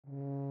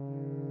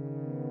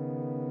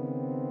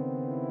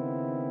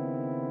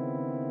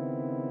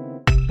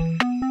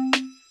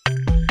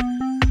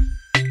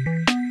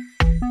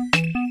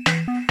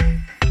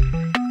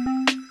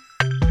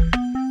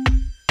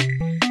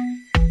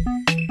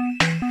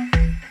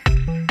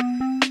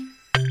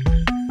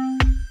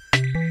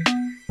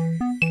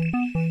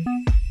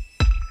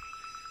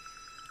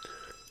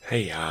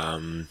Hey,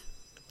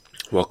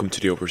 welcome to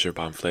the Overshare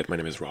Pamphlet. My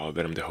name is Rob,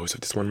 and I'm the host of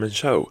this one-man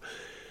show.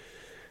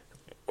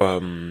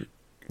 Um,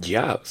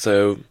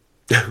 so,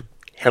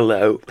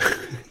 hello.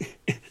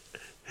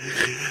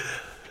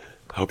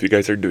 Hope you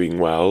guys are doing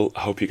well.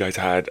 Hope you guys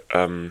had,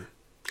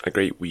 a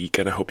great week,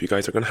 and I hope you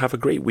guys are gonna have a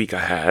great week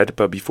ahead.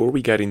 But before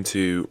we get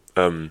into,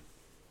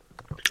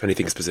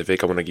 anything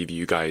specific, I want to give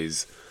you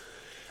guys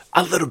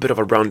a little bit of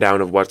a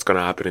rundown of what's gonna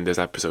happen in this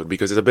episode,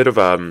 because it's a bit of,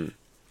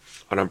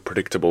 an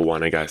unpredictable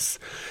one, I guess.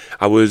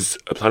 I was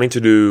planning to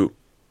do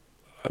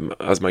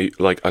as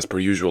per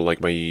usual,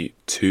 like my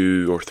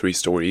 2 or 3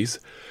 stories,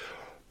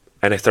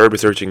 and I started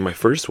researching my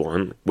first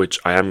one, which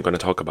I am going to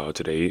talk about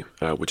today,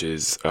 which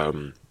is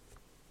a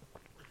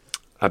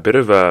bit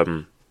of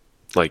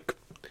like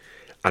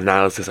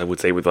analysis, I would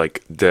say, with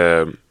like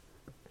the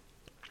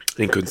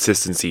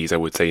inconsistencies, I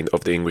would say,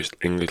 of the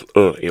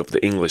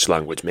English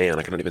language. Man,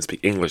 I cannot even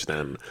speak English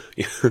then.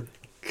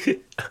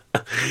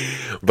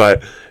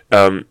 But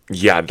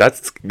yeah,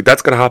 that's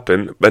gonna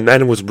happen. And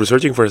then I was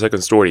researching for a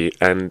second story,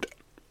 and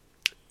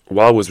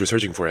while I was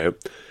researching for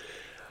it,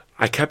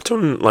 I kept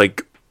on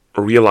like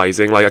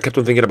realizing, like I kept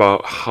on thinking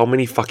about how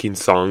many fucking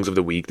songs of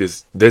the week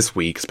this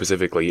week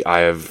specifically I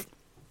have,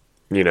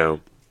 you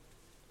know,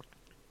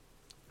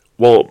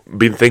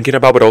 been thinking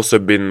about, but also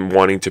been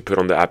wanting to put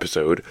on the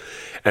episode.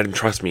 And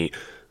trust me,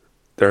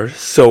 there are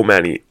so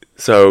many.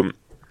 So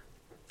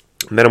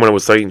then when I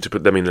was starting to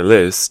put them in a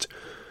list,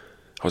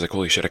 I was like,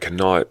 holy shit, I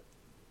cannot,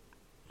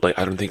 like,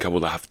 I don't think I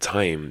will have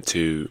time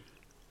to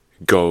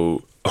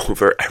go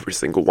over every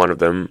single one of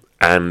them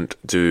and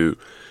do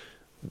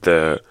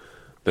the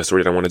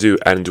story that I want to do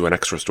and do an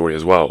extra story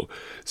as well.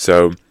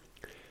 So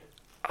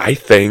I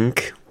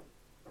think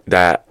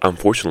that,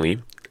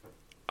 unfortunately,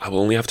 I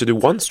will only have to do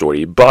one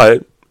story.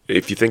 But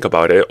if you think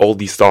about it, all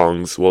these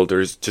songs, well,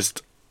 there's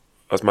just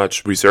as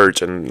much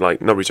research and,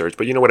 like, not research,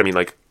 but you know what I mean,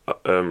 like,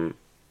 I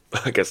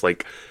guess,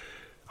 like,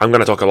 I'm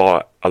gonna talk a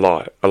lot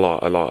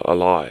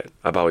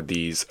about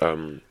these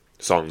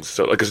songs.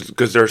 So, like,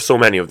 because there are so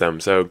many of them.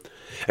 So,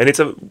 and it's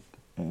a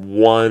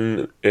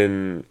one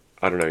in,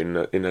 I don't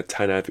know, in a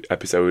 10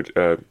 episode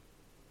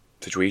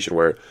situation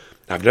where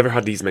I've never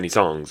had these many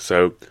songs.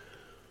 So,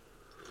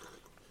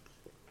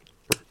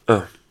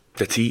 the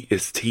tea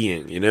is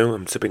teaing. You know,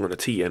 I'm sipping on the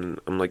tea, and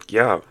I'm like,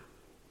 yeah,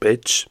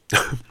 bitch.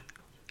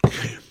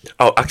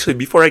 Oh, actually,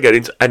 before I get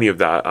into any of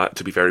that,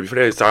 to be fair, before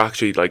I start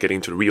actually like getting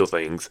into the real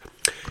things,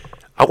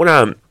 I want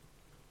to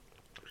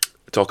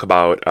talk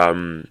about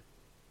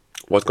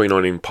what's going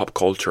on in pop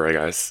culture, I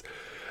guess.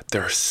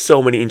 There are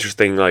so many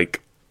interesting,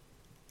 like,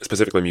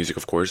 specifically music,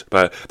 of course,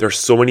 but there are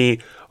so many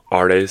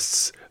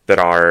artists that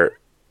are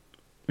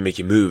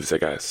making moves, I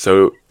guess.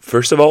 So,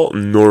 first of all,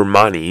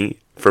 Normani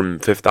from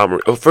Fifth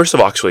Harmony. Oh, first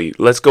of all, actually,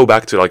 let's go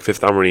back to, like,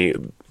 Fifth Harmony,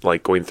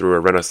 like, going through a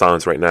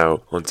renaissance right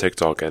now on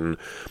TikTok, and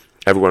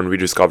everyone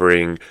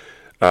rediscovering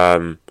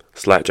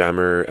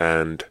Sledgehammer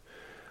and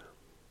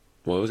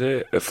what was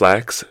it?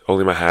 Flex,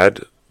 Only My Head.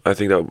 I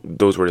think that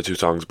those were the 2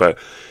 songs. But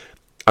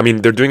I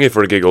mean, they're doing it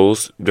for the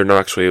giggles. They're not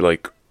actually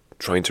like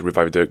trying to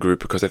revive the group,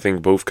 because I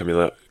think both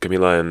Camila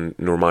and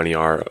Normani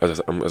are,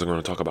 as I'm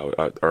going to talk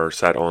about, are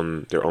set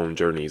on their own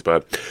journeys.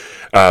 But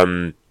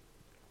yeah,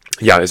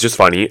 it's just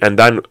funny. And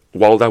then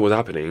while that was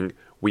happening,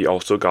 we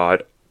also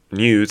got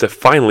news that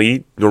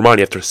finally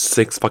Normani, after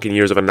 6 fucking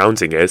years of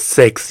announcing it,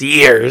 6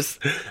 years.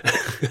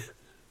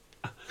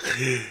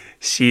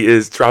 She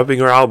is dropping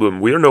her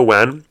album. We don't know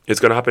when. It's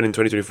going to happen in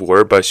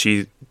 2024, but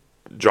she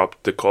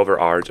dropped the cover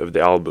art of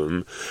the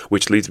album,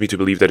 which leads me to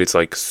believe that it's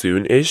like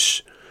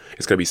soon-ish.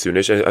 It's going to be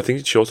soonish. I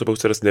think she also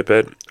posted a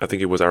snippet. I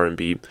think it was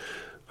R&B,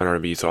 an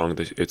R&B song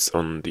that it's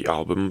on the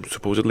album,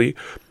 supposedly.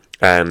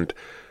 And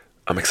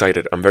I'm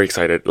excited. I'm very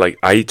excited. Like,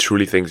 I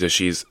truly think that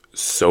she's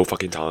so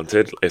fucking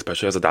talented,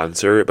 especially as a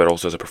dancer, but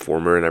also as a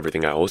performer and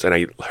everything else.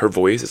 And her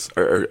voice,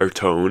 her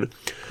tone,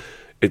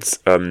 it's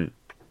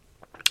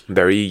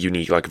very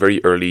unique, like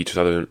very early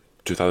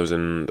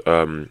 2000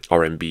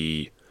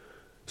 R&B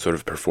sort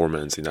of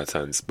performance in that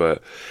sense.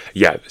 But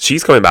yeah,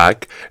 she's coming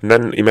back. And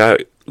then in my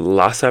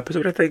last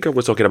episode, I think I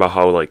was talking about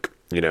how, like,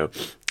 you know,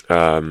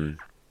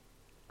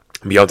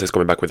 Beyonce's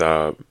coming back with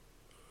a,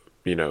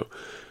 you know,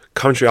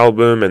 country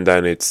album, and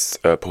then it's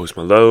Post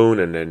Malone,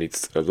 and then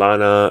it's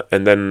Lana,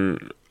 and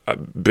then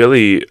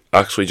Billie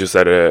actually just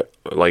said it.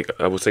 Like,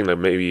 I was saying that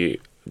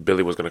maybe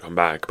Billie was gonna come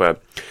back,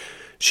 but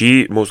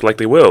she most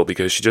likely will,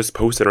 because she just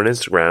posted on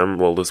Instagram,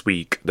 well, this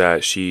week,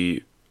 that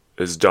she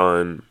is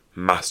done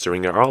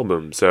mastering her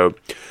album. So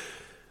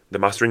the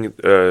mastering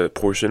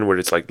portion, where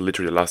it's like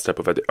literally the last step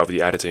of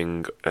the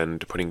editing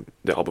and putting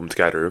the album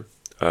together,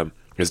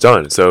 is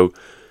done. So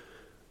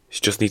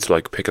she just needs to,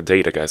 like, pick a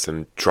date, I guess,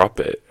 and drop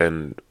it.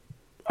 And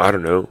I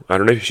don't know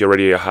if she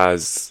already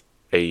has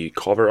a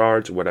cover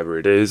art, whatever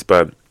it is,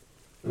 but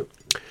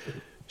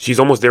she's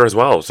almost there as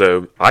well.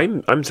 So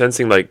I'm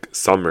sensing, like,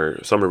 summer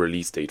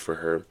release date for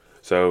her.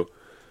 So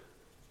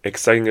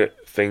exciting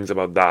things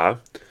about that.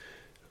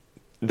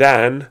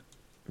 Then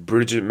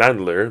Bridget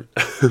Mendler.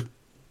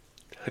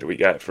 How do we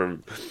get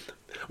from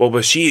Well,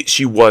 but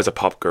she was a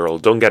pop girl.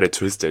 Don't get it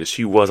twisted.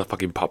 She was a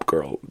fucking pop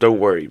girl. Don't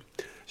worry,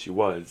 she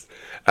was.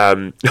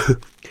 Um,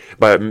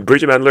 but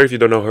Bridget Mendler, if you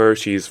don't know her,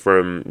 she's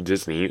from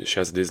Disney. She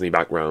has a Disney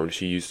background.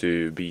 She used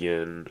to be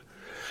in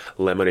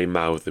Lemonade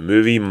Mouth, the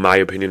movie. In my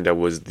opinion, that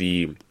was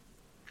the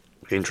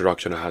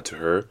introduction I had to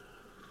her.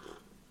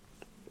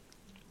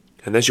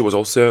 And then she was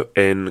also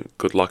in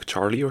Good Luck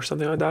Charlie or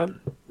something like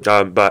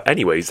that. But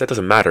anyways, that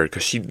doesn't matter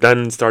because she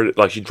then started,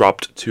 like, she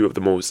dropped two of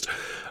the most,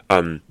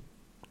 I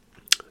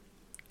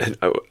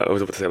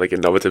was about to say like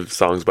innovative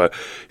songs, but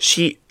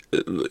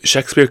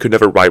Shakespeare could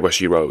never write what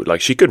she wrote.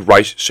 Like, she could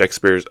write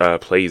Shakespeare's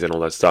plays and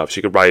all that stuff.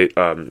 She could write,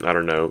 I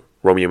don't know,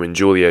 Romeo and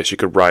Juliet. She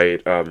could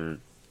write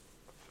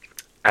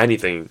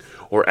anything,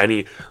 or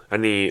any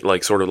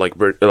like sort of like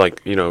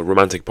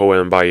romantic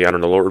poem by, I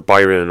don't know, Lord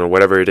Byron or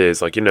whatever it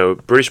is. Like,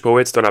 British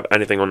poets don't have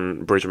anything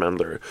on Bridget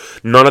Mendler.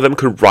 None of them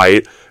could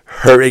write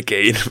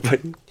Hurricane.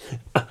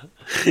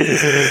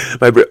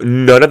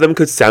 None of them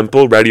could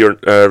sample Ready or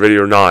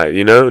Not.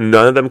 None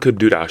of them could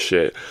do that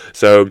shit.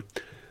 So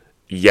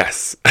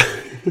yes.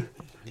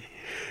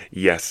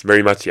 Yes,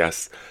 very much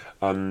yes.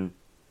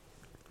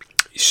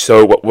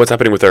 So what's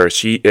happening with her?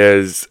 She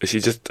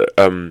just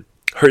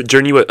her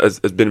journey has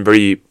been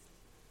very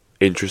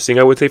interesting,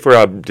 I would say, for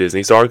a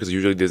Disney star, because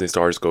usually Disney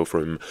stars go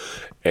from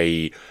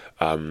a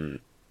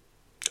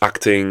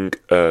acting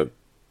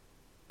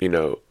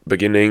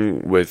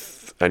beginning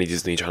with any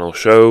Disney Channel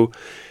show,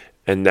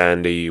 and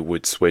then they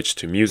would switch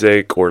to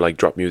music, or like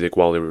drop music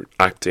while they were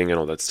acting and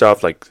all that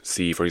stuff. Like,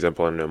 see, for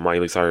example, I don't know,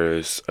 Miley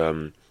Cyrus,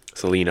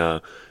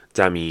 Selena,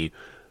 Demi,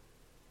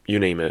 you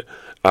name it.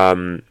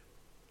 And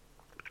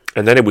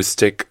then it would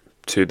stick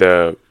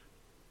to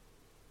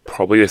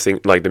probably the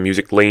thing, like the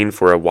music lane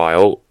for a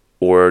while,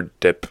 or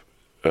dip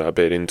a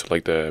bit into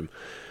like the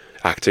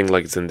acting,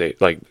 like Zendaya,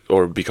 like,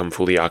 or become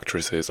fully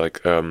actresses,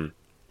 like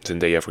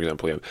Zendaya, for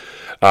example.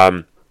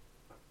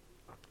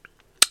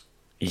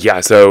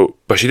 So,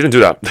 but she didn't do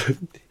that.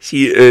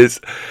 She is,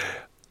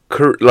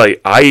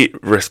 like, I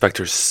respect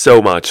her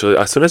so much. So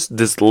as soon as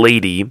this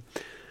lady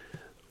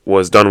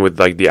was done with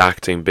like the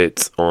acting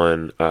bits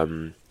on,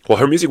 well,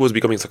 her music was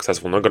becoming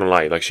successful, not gonna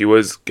lie. Like, she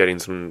was getting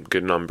some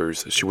good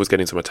numbers, she was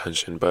getting some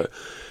attention, but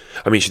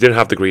I mean, she didn't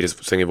have the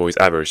greatest singing voice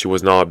ever. She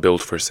was not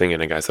built for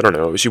singing, I guess. I don't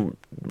know.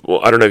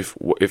 I don't know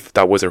if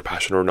that was her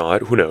passion or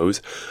not. Who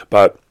knows?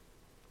 But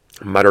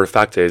matter of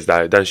fact is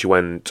that then she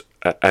went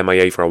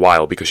MIA for a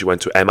while, because she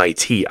went to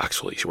MIT,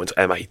 actually. She went to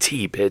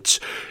MIT, bitch.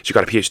 She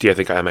got a PhD, I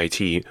think, at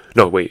MIT.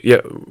 No, wait,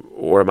 yeah,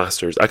 or a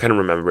master's. I can't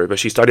remember, but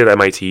she studied at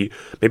MIT.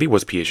 Maybe it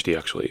was PhD,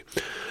 actually.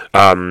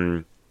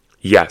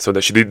 Yeah, so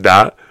that she did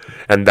that,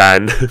 and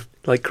then,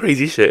 like,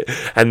 crazy shit.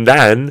 And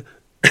then,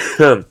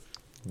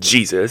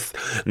 Jesus.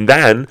 And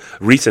then,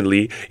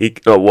 recently,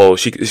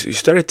 she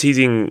started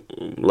teasing,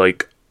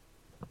 like,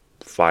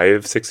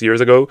 5-6 years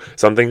ago,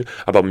 something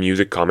about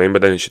music coming,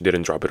 but then she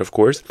didn't drop it, of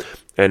course.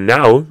 And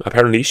now,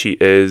 apparently, she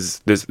is,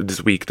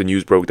 this week, the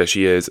news broke that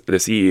she is the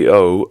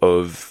CEO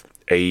of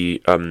a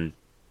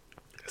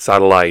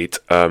satellite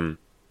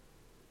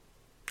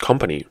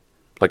company,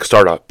 like a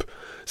startup.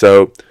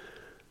 So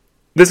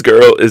this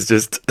girl is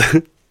just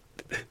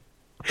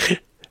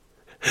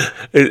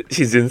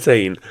she's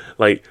insane.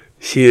 Like,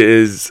 she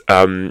is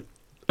I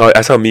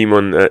saw a meme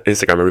on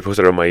Instagram. I reposted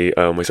it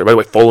on my story. By the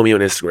way, follow me on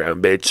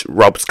Instagram, bitch.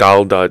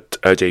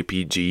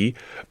 robscal.jpg.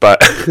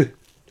 But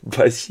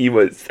she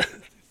was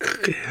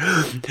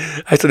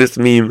I saw this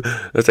meme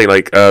that's saying,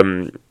 like,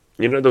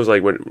 those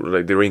like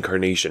the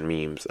reincarnation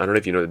memes. I don't know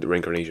if you know the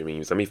reincarnation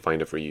memes. Let me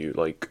find it for you.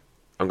 Like,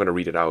 I'm gonna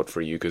read it out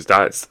for you, because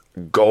that's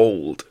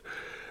gold.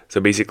 So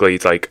basically,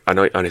 it's like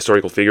an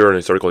historical figure, an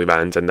historical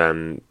event, and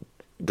then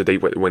the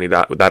date when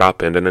that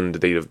happened, and then the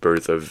date of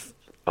birth of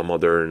a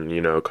modern,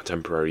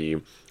 contemporary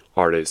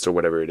artist or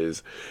whatever it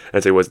is.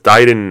 And so it was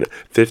died in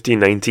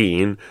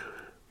 1519,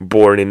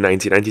 born in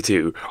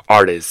 1992.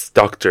 Artists,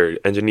 doctor,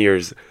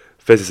 engineers,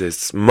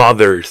 physicists,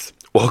 mothers.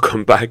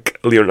 Welcome back,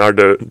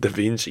 Leonardo da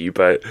Vinci.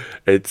 But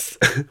it's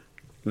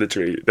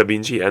literally da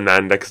Vinci, and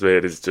then next to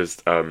it is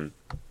just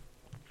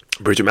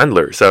Bridget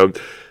Mendler. So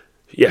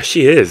yeah,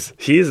 she is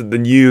the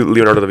new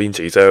Leonardo da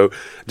Vinci. So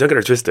don't get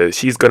her twisted.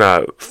 She's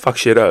gonna fuck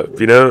shit up,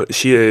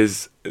 She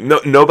is.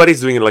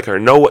 Nobody's doing it like her.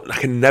 I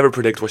can never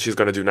predict what she's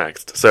gonna do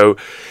next. So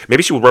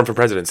maybe she will run for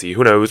presidency.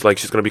 Who knows? Like,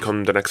 she's gonna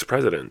become the next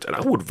president, and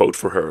I would vote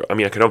for her. I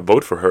mean, I cannot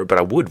vote for her, but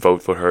I would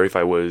vote for her if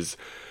I was.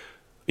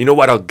 You know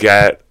what? I'll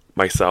get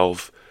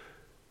myself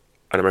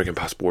an American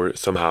passport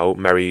somehow,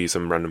 marry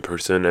some random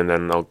person, and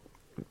then I'll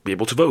be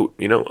able to vote.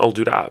 I'll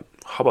do that.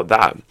 How about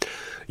that?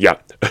 Yeah.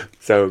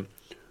 So,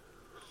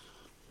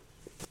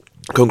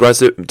 congrats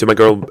to my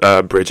girl,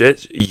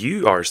 Bridget.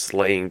 You are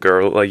slaying,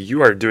 girl. Like,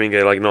 you are doing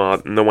it like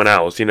no one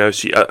else.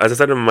 She, as I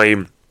said in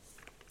my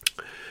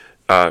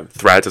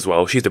threads as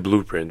well, she's the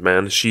blueprint,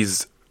 man.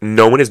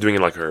 No one is doing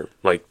it like her.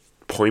 Like,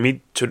 point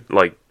me to,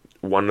 like,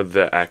 one of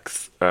the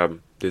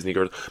Disney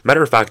girls.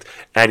 Matter of fact,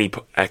 any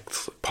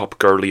ex pop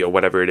girly or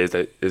whatever it is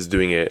that is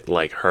doing it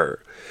like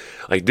her.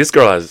 Like, this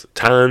girl has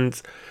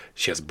talent.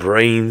 She has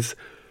brains.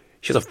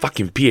 She has a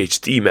fucking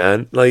PhD,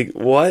 man. Like,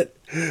 what?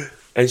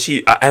 And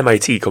she at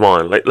MIT, come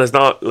on, like let's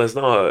not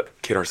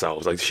kid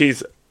ourselves. Like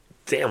she's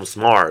damn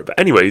smart. But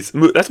anyways,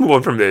 let's move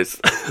on from this.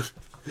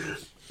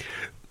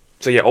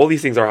 So yeah, all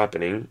these things are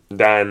happening.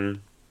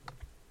 Then,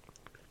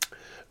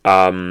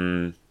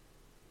 um,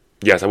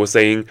 yes, I was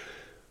saying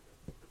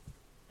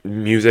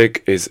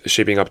music is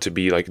shaping up to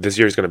be like this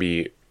year is gonna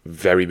be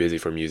very busy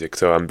for music.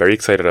 So I'm very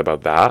excited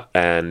about that.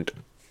 And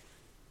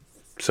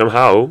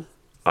somehow,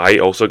 I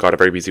also got a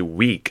very busy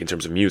week in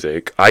terms of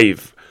music.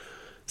 I've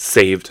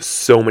saved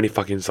so many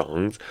fucking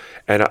songs,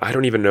 and I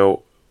don't even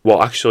know.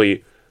 Well,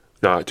 actually,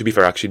 no. To be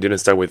fair, I actually didn't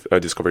start with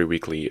Discovery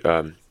Weekly.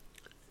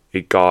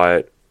 It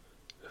got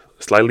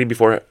slightly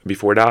before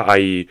that.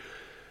 I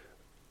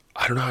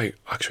don't know. I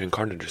actually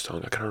incarnated this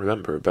song. I can't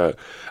remember, but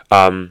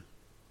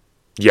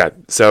yeah.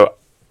 So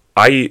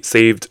I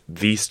saved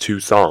these two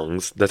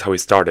songs. That's how it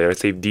started. I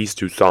saved these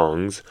two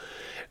songs,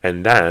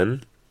 and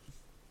then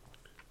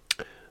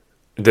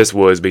this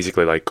was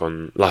basically like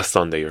on last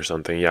Sunday or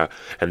something, yeah.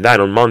 And then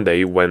on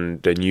Monday, when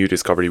the new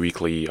Discovery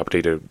Weekly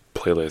updated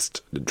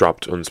playlist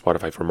dropped on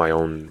Spotify for my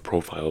own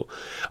profile,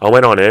 I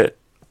went on it,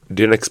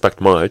 didn't expect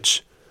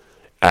much,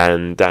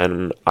 and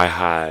then I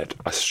had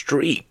a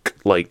streak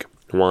like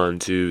 1,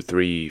 2,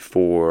 3,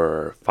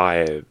 4,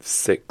 5,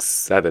 6,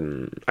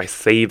 7. I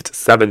saved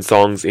 7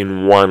 songs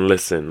in one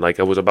listen. Like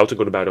I was about to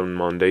go to bed on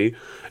Monday,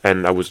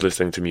 and I was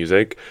listening to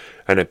music,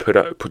 and I put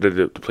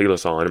the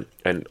playlist on,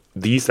 and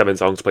these 7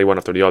 songs play one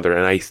after the other,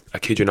 and I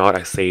kid you not,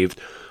 I saved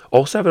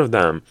all 7 of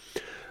them.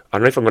 I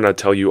don't know if I'm gonna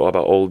tell you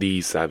about all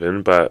these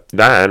 7, but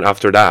then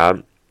after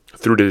that,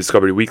 through the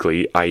Discovery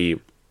Weekly,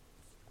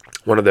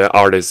 one of the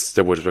artists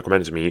that was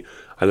recommended to me,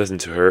 I listened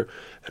to her,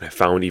 and I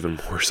found even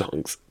more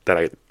songs that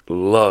I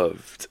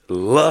loved.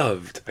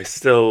 I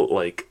still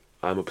like.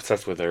 I'm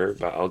obsessed with her,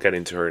 but I'll get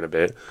into her in a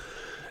bit.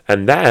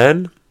 And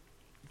then,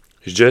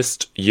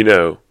 just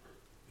the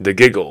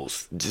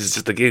giggles,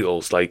 just the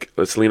giggles. Like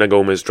Selena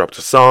Gomez dropped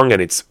a song,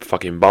 and it's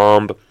fucking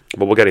bomb. But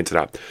we'll get into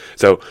that.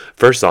 So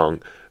first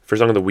song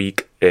of the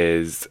week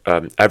is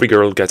 "Every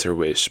Girl Gets Her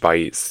Wish"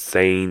 by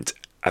Saint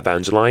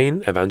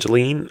Evangeline.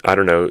 I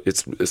don't know.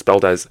 It's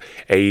spelled as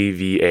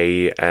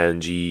Avangeline.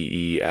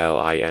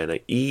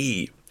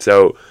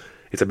 So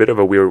it's a bit of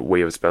a weird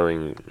way of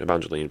spelling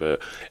Evangeline,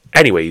 but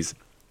anyways,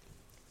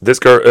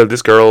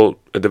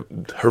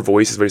 her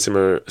voice is very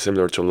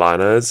similar to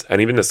Lana's,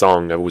 and even the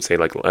song I would say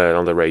like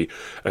Lana Del Rey,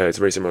 it's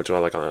very similar to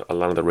like a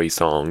Lana Del Rey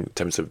song in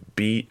terms of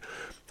beat,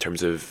 in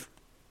terms of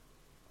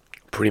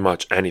pretty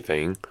much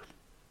anything,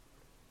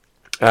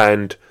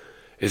 and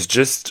it's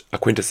just a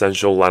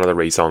quintessential Lana Del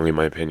Rey song in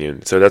my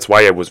opinion. So that's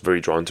why I was very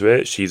drawn to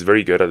it. She's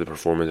very good at the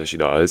performance that she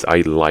does.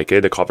 I like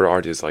it. The cover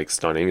art is like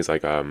stunning. It's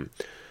like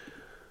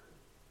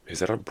is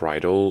that a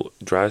bridal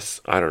dress?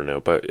 I don't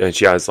know, and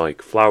she has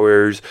like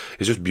flowers.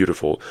 It's just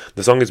beautiful.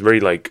 The song is very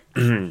like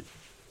I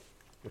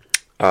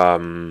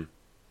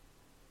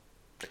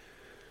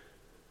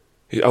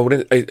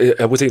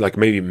would say like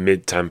maybe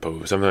mid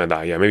tempo, something like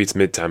that. Yeah, maybe it's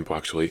mid tempo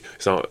actually.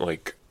 It's not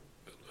like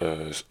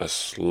a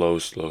slow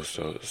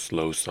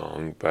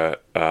song,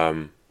 but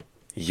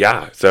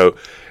yeah. So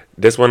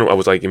this one I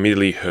was like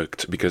immediately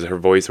hooked because her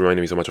voice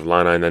reminded me so much of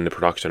Lana, and then the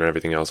production and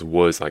everything else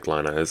was like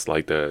Lana's,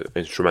 like the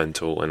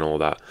instrumental and all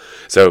that.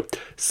 So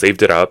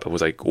saved it up. I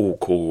was like, oh,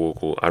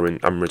 cool.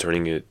 I'm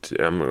returning it.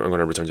 I'm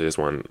gonna return to this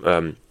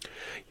one.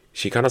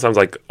 She kind of sounds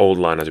like old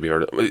Lana, to be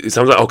heard. It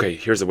sounds like, okay,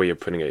 here's the way of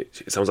putting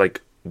it. It sounds like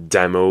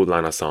demo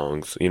Lana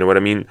songs. You know what I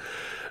mean?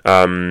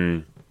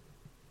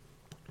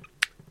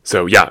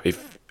 So yeah,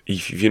 if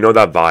you know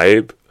that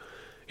vibe,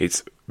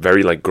 it's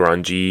very like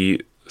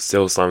grungy.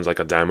 Still sounds like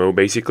a demo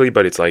basically,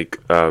 but it's like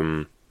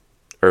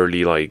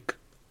early like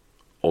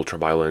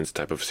ultraviolence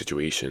type of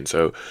situation.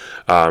 So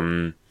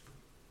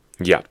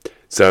yeah,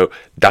 so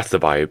that's the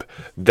vibe.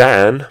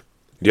 Then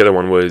the other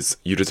one was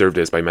 "You Deserve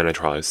This" by Men I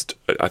Trust.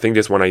 I think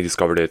this one I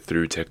discovered it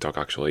through TikTok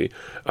actually,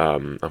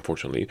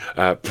 unfortunately.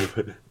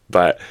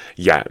 But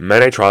yeah,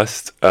 Men I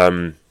Trust.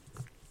 I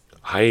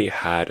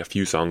had a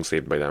few songs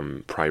saved by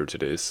them prior to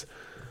this.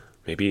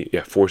 Maybe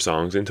 4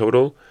 songs in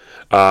total.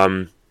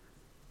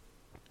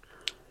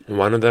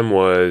 One of them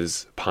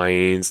was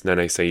Pines, then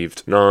I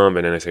saved Numb,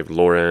 and then I saved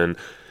Lauren.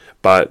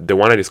 But the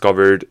one I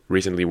discovered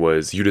recently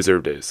was You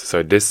Deserve This.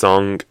 So this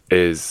song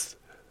is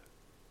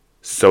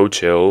so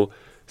chill,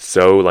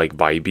 so like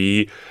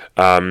vibey.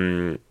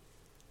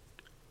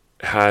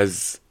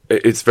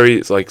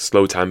 It's like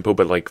slow tempo,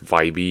 but like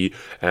vibey,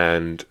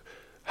 and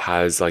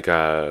has like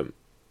a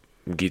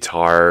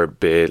guitar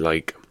bit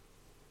like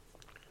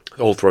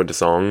all throughout the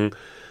song.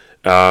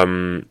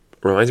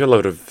 Reminds me a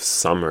lot of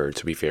summer,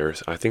 to be fair.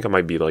 I think I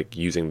might be like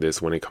using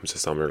this when it comes to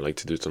summer, like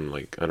to do some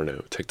like, I don't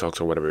know,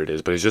 TikToks or whatever it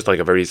is. But it's just like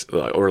a very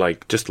or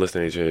like just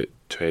listening to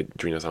it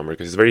during the summer,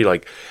 because it's very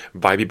like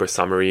vibey but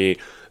summery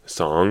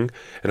song.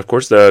 And of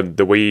course the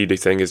way they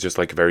sing is just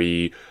like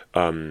very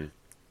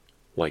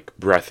like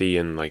breathy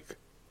and like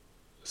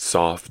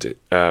soft.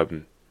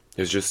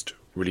 It's just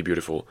really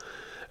beautiful.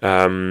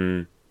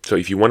 So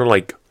if you want to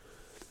like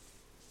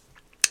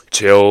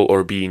chill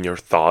or be in your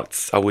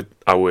thoughts, I would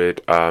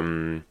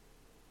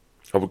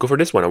I would go for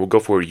this one. I would go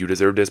for You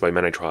Deserve This by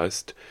Men I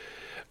Trust.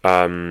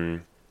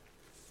 Um,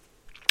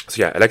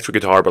 so yeah, electric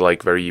guitar, but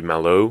like very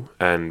mellow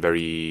and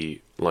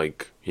very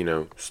like, you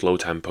know, slow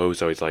tempo.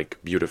 So it's like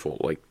beautiful,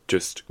 like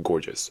just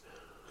gorgeous.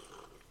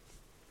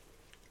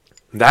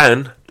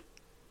 Then,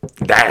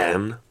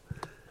 then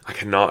I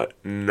cannot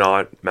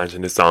not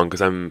mention this song because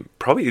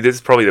this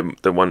is probably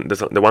the one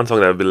song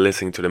that I've been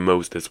listening to the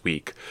most this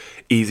week.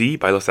 Easy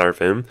by LE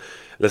SSERAFIM.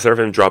 LE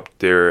SSERAFIM dropped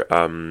their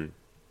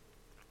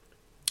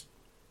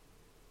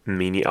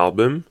mini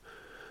album.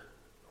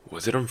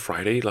 Was it on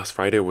Friday? Last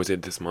Friday, or was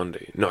it this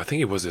Monday? No, I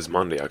think it was this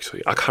Monday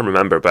actually. I can't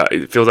remember, but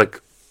it feels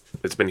like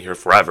it's been here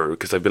forever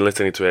because I've been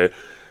listening to it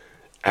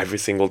every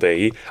single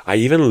day. I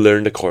even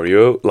learned the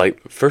choreo.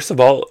 Like, first of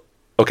all,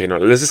 okay, no,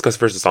 let's discuss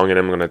first the song and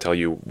I'm gonna tell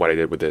you what I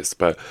did with this.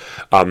 But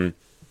the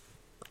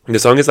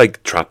song is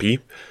like trappy,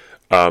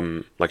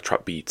 like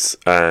trap beats,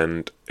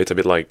 and it's a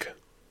bit like,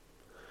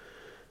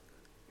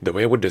 the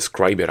way I would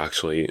describe it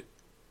actually,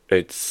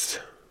 it's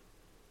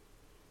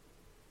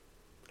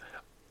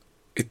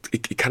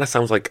it kind of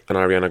sounds like an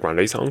Ariana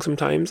Grande song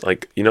sometimes.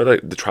 Like, you know,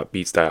 the trap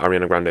beats that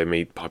Ariana Grande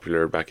made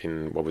popular back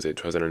in, what was it,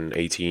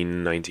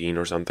 2018, 19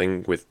 or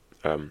something, with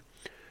you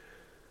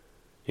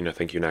know,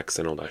 Thank You Next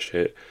and all that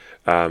shit.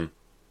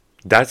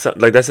 That's a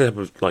type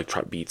of like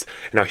trap beats.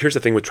 Now here's the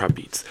thing with trap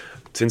beats,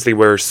 since they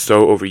were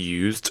so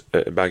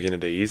overused back in the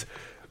days,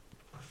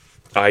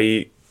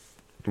 I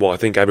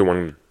think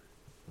everyone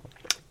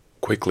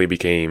quickly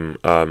became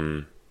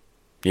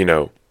you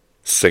know,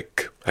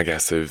 sick, I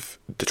guess, of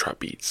the trap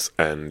beats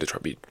and the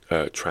trap beat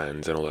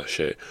trends and all that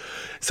shit.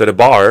 So the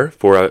bar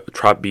for a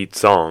trap beat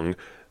song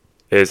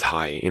is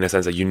high, in a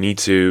sense that you need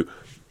to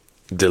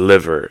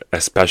deliver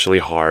especially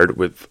hard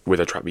with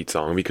a trap beat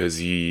song, because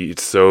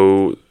it's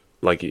so,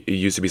 like, it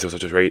used to be so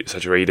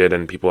saturated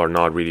and people are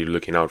not really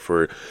looking out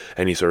for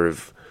any sort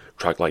of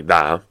track like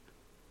that,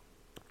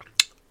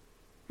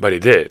 but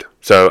it did.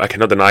 So I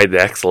cannot deny the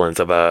excellence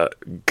of a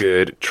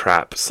good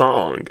trap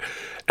song,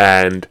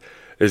 and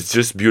it's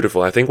just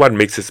beautiful. I think what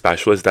makes it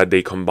special is that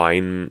they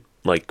combine,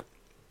 like,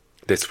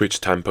 they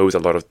switch tempos a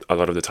lot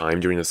of the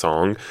time during the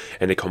song,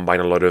 and they combine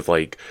a lot of,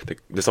 like,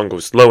 the song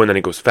goes slow and then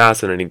it goes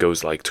fast and then it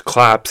goes like to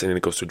claps and then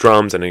it goes to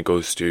drums and then it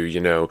goes to, you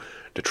know,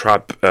 the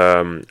trap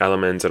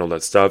elements and all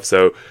that stuff.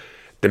 So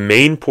the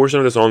main portion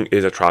of the song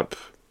is a trap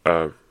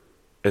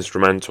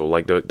instrumental,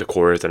 like the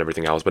chorus and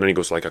everything else, but then it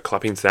goes to, like, a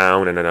clapping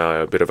sound and then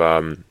a bit of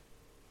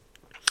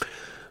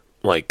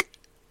like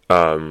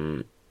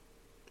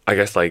I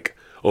guess, like,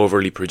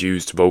 overly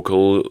produced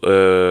vocal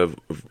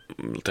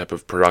type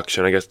of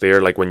production, I guess,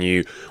 there, like when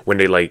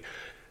they like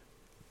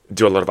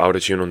do a lot of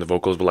autotune on the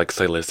vocals, but like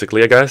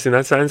stylistically, I guess, in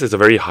that sense it's a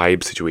very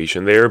hype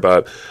situation there,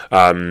 but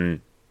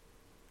they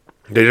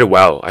did it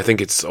well. I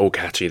think it's so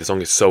catchy. The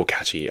song is so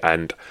catchy,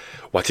 and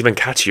what's even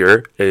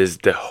catchier is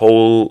the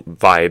whole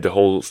vibe, the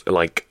whole,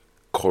 like,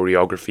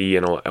 choreography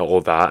and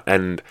all that,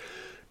 and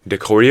the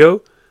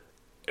choreo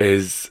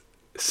is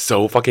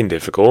so fucking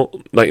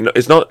difficult. Like, no,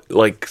 it's not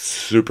like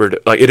super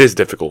like, it is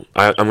difficult.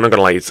 I'm not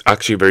gonna lie, it's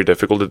actually very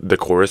difficult, the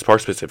chorus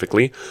part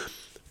specifically,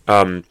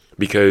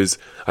 because,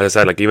 as I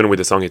said, like, even with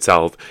the song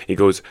itself, it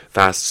goes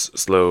fast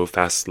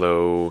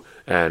slow,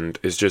 and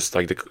it's just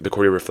like the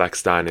choreo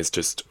reflects that, and it's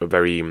just a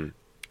very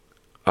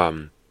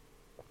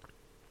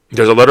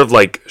there's a lot of,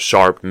 like,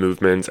 sharp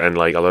movements and,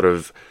 like, a lot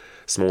of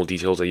small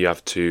details that you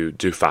have to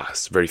do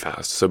very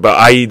fast. So, but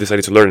I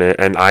decided to learn it,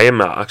 and I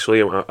am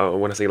actually, I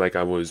want to say, like,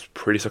 I was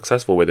pretty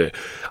successful with it.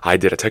 I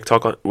did a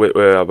TikTok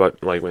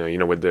about, like, you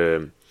know, with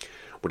the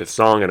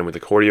song and with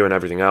the choreo and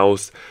everything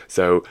else.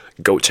 So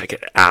go check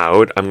it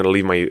out. I'm gonna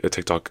leave my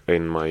TikTok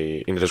in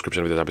the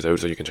description of this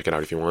episode, so you can check it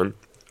out if you want.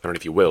 I don't know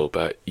if you will,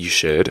 but you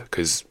should,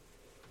 because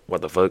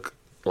what the fuck,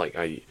 like,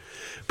 I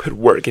put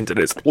work into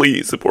this.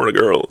 Please support a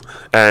girl.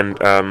 And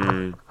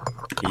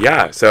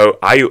yeah, so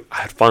I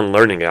had fun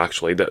learning it,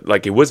 actually.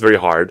 Like, it was very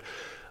hard,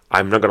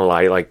 I'm not gonna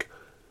lie. Like,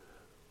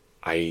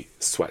 I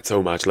sweat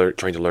so much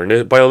trying to learn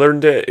it, but I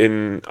learned it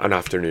in an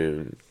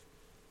afternoon.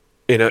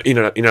 In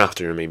an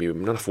afternoon, maybe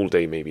not a full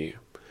day, maybe.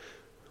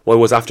 Well,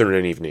 it was afternoon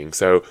and evening,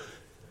 so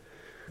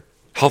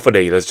half a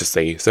day, let's just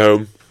say.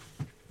 So,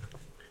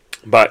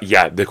 but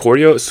yeah, the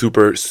choreo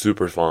super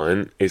super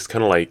fun. It's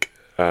kind of like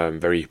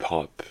very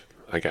pop,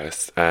 I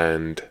guess,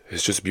 and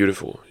it's just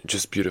beautiful,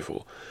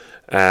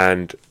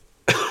 and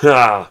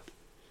yeah,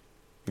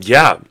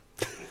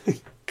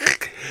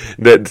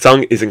 the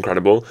song is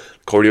incredible,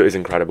 choreo is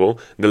incredible,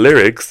 the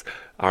lyrics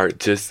are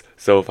just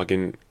so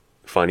fucking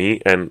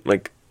funny, and,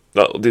 like,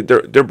 they're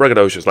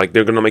braggadocious. Like,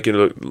 they're gonna make it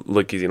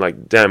look easy.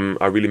 Like, damn,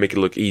 I really make it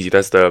look easy.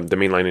 That's the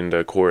main line in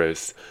the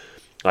chorus.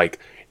 Like,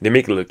 they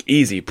make it look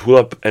easy, pull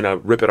up and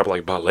rip it up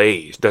like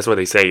ballet. That's what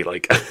they say.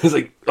 Like, it's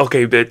like,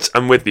 okay, bitch,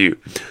 I'm with you.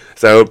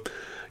 So,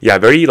 yeah,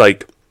 very,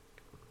 like,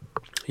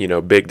 you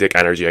know, big dick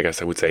energy, I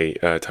guess I would say,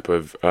 type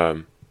of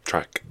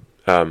track.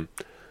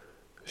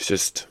 It's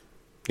just,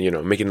 you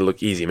know, making it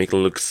look easy, making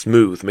it look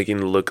smooth, making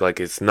it look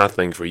like it's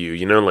nothing for you,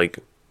 you know, like,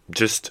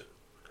 just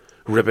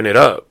ripping it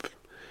up.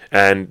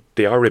 And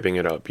they are ripping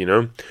it up, you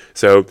know.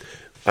 So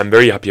I'm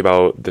very happy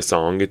about the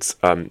song. It's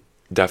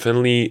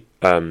definitely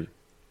a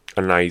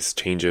nice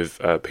change of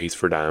pace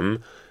for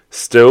them.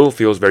 Still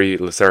feels very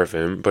Le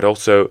Sserafim, but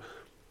also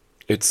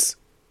it's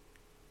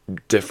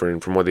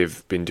different from what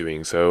they've been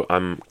doing. So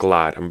I'm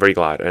glad. I'm very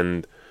glad.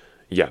 And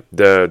yeah,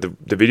 the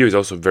video is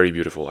also very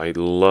beautiful. I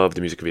love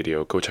the music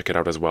video. Go check it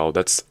out as well.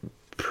 That's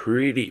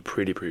pretty.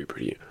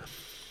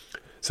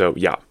 So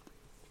yeah.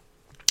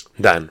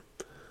 Then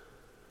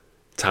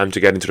time to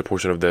get into the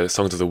portion of the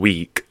songs of the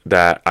week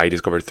that I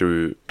discovered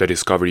through the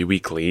Discovery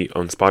Weekly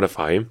on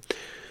Spotify.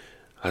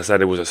 I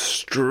said it was a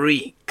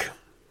streak.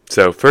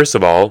 So first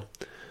of all,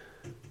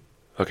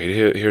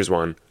 okay, here's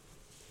one.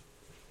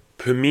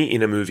 Put Me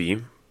in a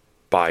Movie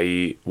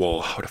by,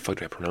 well, how the fuck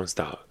do I pronounce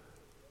that?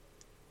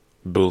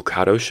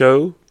 Bulcado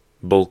Show.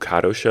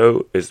 Bulcado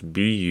Show is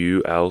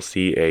Bulcadoshow.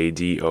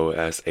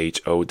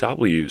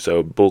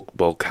 So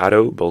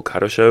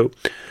Bulcado Show.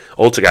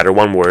 All together,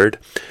 one word.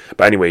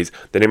 But anyways,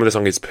 the name of the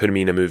song is Put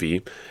Me in a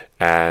Movie.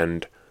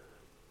 And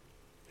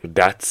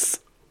that's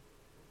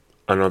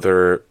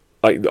another,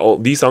 like, all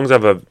these songs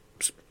have a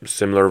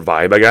similar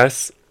vibe, I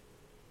guess.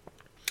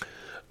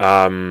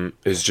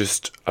 Is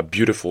just a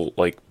beautiful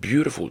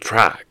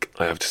track,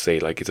 I have to say.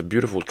 Like, it's a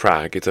beautiful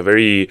track. It's a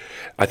very,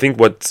 I think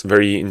what's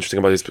very interesting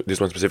about this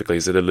one specifically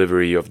is the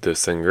delivery of the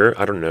singer.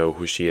 I don't know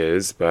who she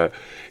is, but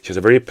she has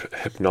a very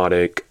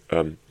hypnotic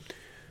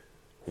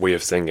way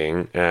of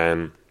singing,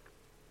 and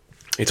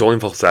it's all in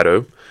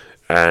falsetto,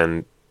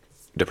 and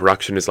the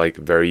production is like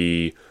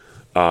very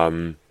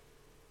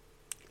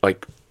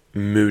like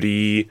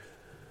moody.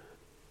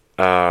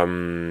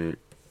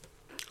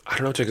 I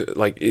don't know,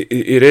 like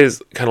it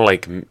is kind of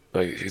like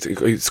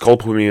it's called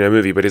Put Me in a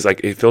Movie, but it's like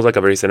it feels like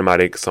a very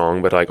cinematic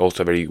song, but like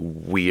also a very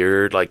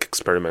weird, like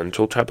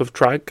experimental type of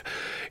track.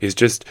 It's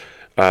just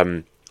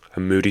a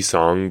moody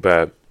song,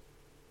 but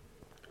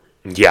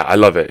yeah, I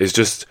love it. It's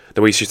just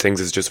the way she sings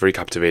is just very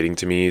captivating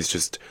to me. It's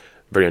just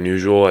very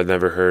unusual. I've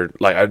never heard,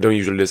 like, I don't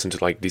usually listen to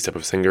like these type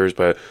of singers,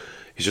 but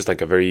it's just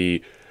like a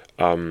very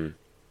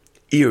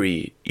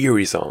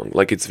eerie song.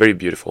 Like, it's very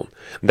beautiful.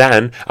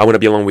 Then I Want to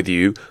Be Alone with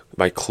You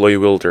by Chloe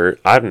Wilder.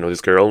 I don't know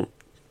this girl,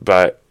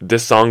 but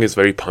this song is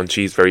very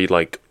punchy. It's very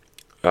like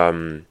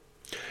it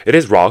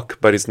is rock,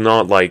 but it's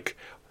not like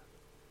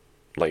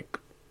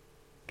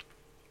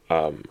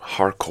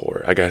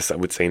hardcore, I guess I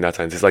would say, in that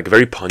sense. It's like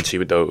very punchy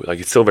though. Like,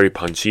 it's still very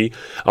punchy.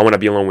 I Want to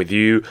Be Alone with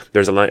You.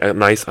 There's a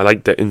nice, I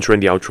like the intro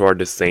and the outro are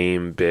the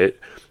same bit.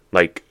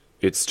 Like,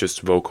 it's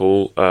just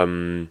vocal,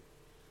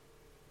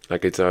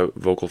 like it's a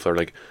vocal for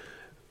like,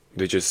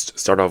 they just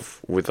start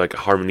off with like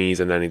harmonies,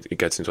 and then it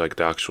gets into like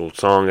the actual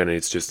song, and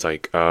it's just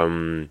like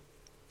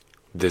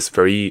this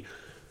very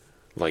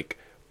like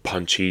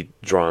punchy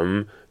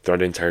drum throughout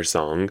the entire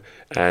song,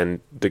 and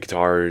the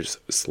guitars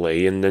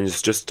slay. And then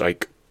it's just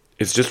like,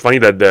 it's just funny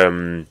that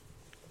the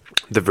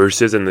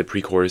verses and the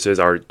pre-choruses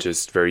are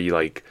just very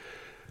like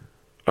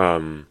I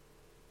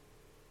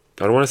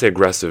don't want to say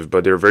aggressive,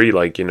 but they're very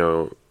like, you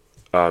know,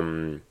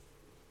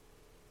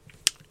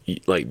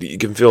 like you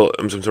can feel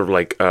some sort of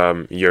like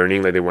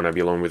yearning, like they want to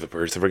be alone with a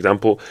person, for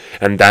example.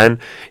 And then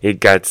it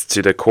gets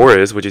to the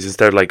chorus, which is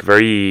instead like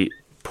very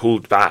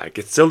pulled back.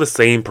 It's still the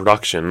same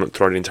production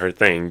throughout the entire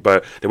thing,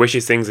 but the way she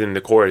sings in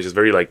the chorus is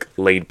very like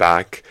laid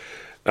back,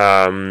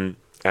 and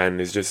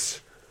it's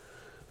just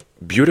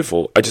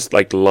beautiful. I just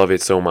like love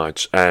it so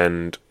much.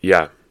 And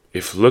yeah,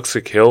 if looks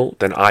could kill,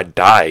 then I'd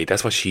die.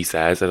 That's what she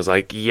says. And I was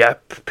like,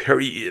 yep,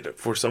 period.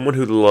 For someone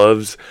who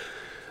loves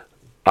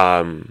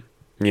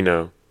you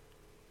know,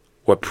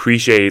 who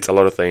appreciates a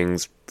lot of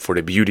things for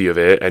the beauty of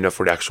it and not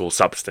for the actual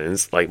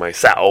substance, like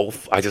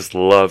myself, I just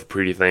love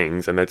pretty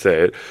things, and that's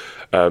it.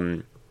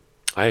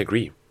 I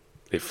agree.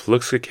 If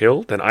looks could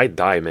kill, then I'd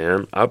die,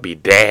 man. I'll be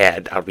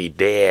dead.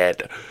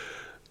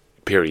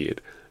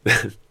 Period.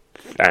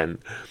 And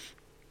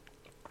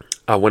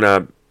I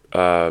wanna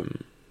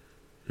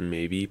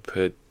maybe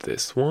put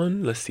this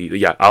one. Let's see.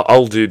 Yeah,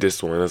 I'll do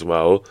this one as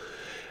well.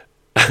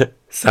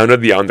 Sound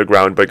of the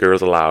Underground by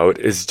Girls Aloud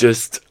is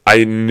just,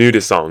 I knew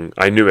the song.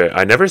 I knew it.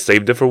 I never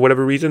saved it for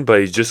whatever reason,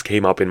 but it just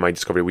came up in my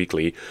Discovery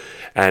Weekly,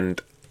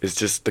 and it's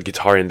just, the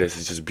guitar in this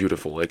is just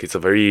beautiful. Like, it's a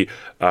very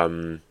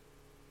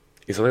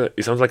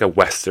it sounds like a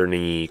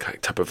westerny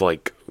type of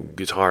like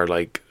guitar,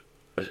 like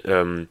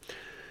and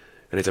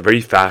it's a very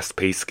fast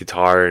paced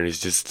guitar, and it's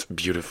just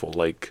beautiful.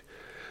 Like,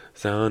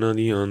 sound of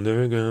the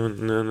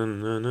underground, na, na,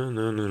 na, na,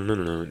 na, na,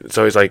 na.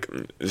 So it's like,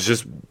 it's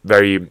just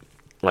very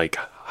like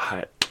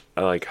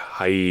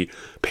high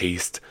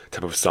paced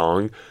type of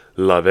song.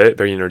 Love it.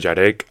 Very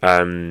energetic.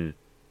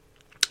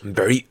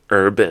 Very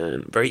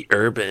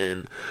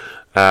urban.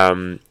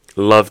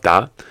 Love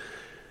that.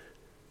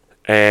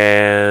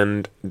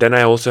 And then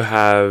I also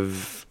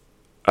have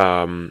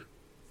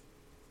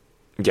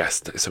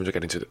yes, so I'm just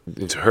getting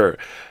into her.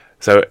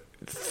 So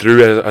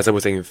through, as I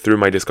was saying, through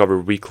my Discover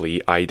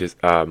Weekly, I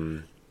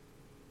discovered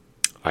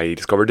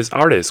this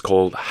artist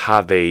called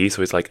Have.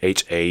 So it's like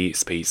HA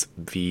space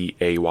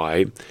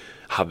VAY.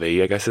 Have,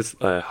 I guess is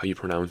how you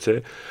pronounce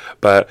it.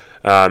 But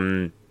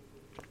the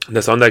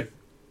song that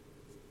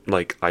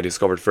like I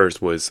discovered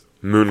first was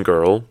Moon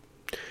Girl.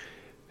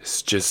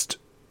 It's just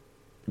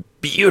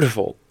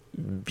beautiful,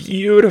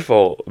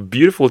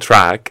 beautiful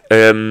track.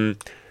 To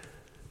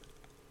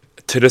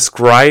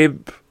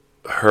describe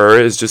her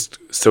is just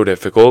so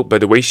difficult,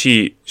 but the way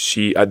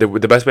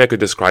the best way I could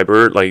describe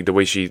her, like the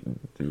way she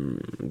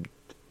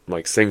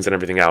like sings and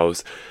everything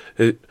else,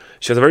 she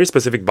has a very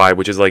specific vibe,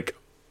 which is like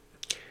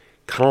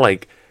kind of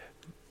like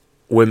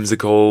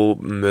whimsical,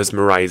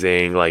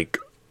 mesmerizing, like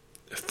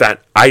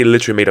I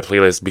literally made a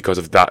playlist because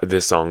of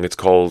this song. It's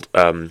called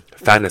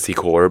Fantasy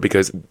Core,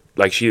 because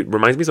like she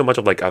reminds me so much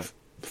of like a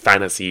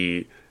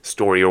fantasy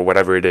story or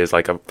whatever it is,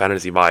 like a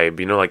fantasy vibe,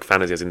 you know, like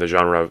fantasy as in the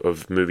genre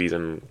of movies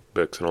and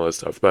books and all this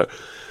stuff. But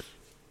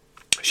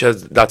she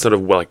has that sort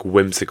of like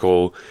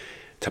whimsical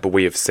type of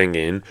way of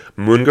singing.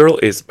 Moon Girl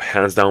is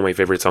hands down my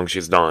favorite song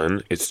she's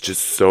done. It's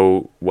just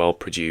so well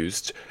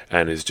produced,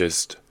 and it's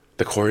just,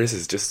 the chorus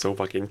is just so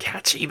fucking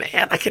catchy,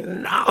 man. I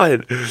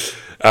cannot.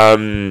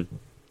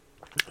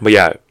 But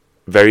yeah,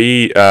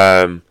 very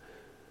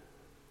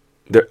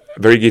they're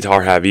very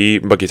guitar heavy,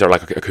 but guitar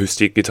like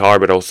acoustic guitar,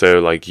 but also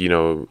like, you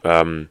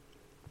know,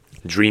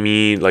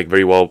 dreamy, like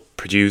very well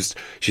produced.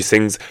 She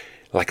sings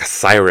like a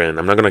siren.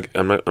 I'm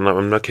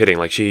not kidding.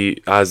 Like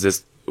she has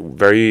this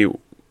very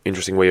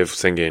interesting way of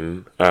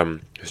singing.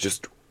 It's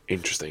just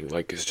interesting.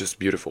 Like it's just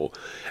beautiful,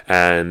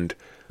 and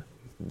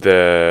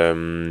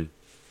the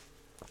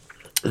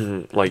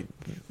like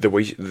the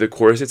way the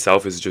chorus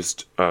itself is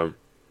just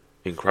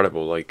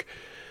incredible. Like,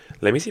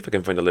 let me see if I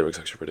can find the lyrics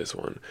actually for this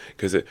one,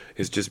 because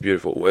it's just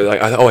beautiful. Like,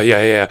 oh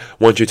yeah.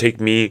 Won't you take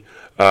me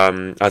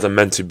as I'm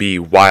meant to be,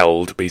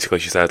 wild? Basically,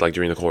 she said like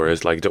during the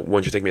chorus, like,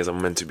 won't you take me as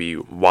I'm meant to be,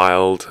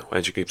 wild?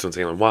 And she keeps on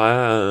saying like,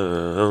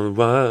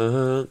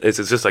 wild. It's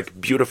just like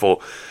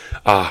beautiful.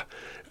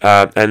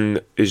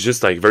 And it's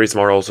just like very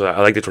smart. Also,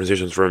 I like the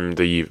transitions from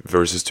the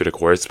verses to the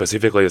chorus,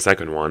 specifically the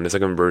second one. The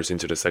second verse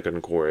into the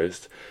second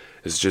chorus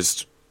is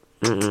just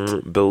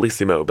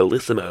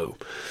bellissimo.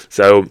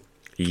 So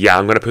yeah,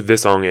 I'm gonna put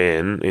this song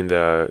in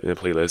the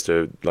playlist,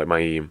 like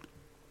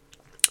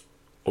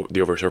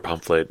the Overture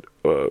Pamphlet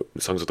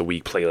Songs of the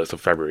Week playlist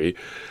of February.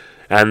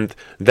 And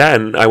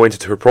then I went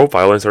into her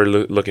profile and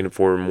started looking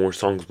for more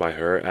songs by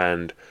her,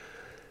 and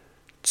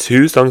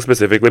 2 songs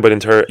specifically, but the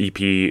entire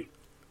EP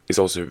is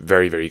also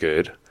very, very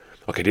good.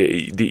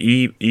 Okay,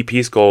 the EP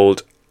is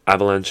called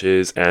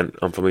Avalanches and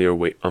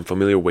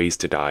Unfamiliar Ways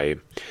to Die,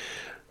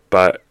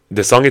 but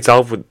the song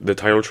itself with the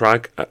title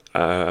track,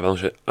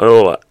 Avalanche,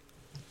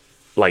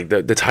 like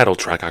the title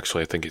track,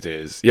 actually, I think it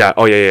is. Yeah.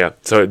 Oh yeah.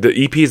 So the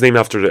EP is named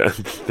after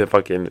the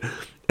fucking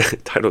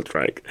title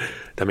track.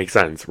 That makes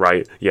sense,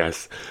 right?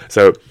 Yes.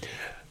 So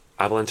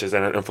Avalanches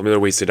and Unfamiliar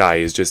Ways to Die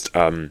is just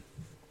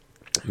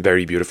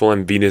very beautiful,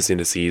 and Venus in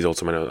the Sea is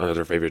also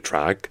another favorite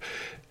track.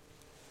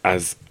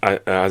 As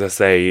I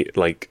say,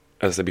 like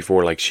as I said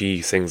before, like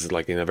she sings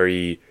like in a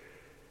very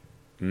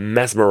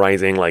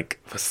mesmerizing, like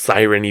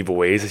siren-y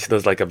voice. She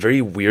does like a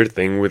very weird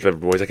thing with her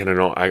voice.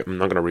 I'm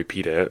not gonna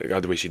repeat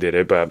it the way she did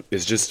it, but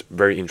it's just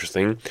very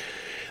interesting.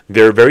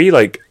 They're very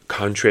like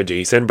country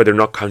adjacent, but they're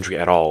not country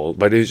at all.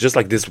 But it's just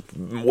like this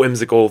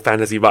whimsical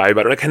fantasy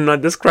vibe. I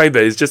cannot describe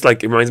it. It's just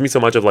like, it reminds me so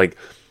much of like,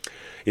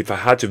 if I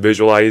had to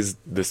visualize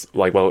this,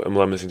 like while I'm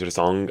listening to the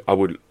song, I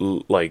would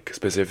like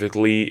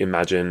specifically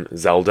imagine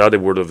Zelda, the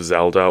world of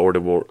Zelda, or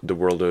the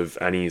world of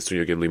any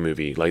Studio Ghibli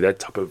movie, like that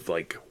type of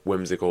like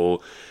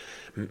whimsical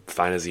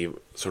fantasy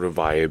sort of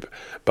vibe.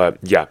 But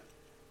yeah,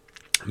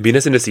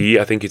 Venus in the Sea,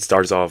 I think it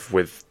starts off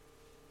with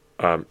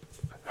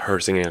her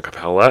singing a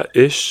cappella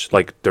ish,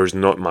 like there's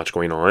not much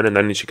going on, and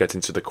then she gets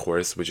into the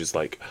chorus, which is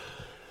like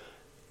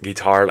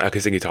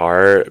acoustic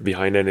guitar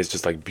behind it, and it's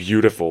just like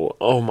beautiful.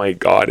 Oh my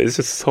god, it's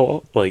just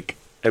so like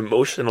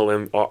emotional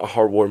and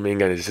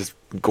heartwarming, and it's just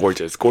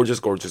gorgeous.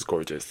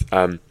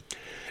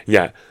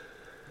 Yeah,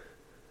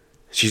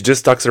 she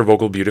just tucks her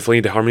vocal beautifully.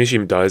 The harmony she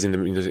does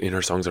in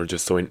her songs are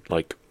just so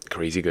like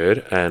crazy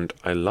good, and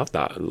I love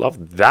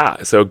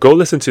that. So go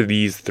listen to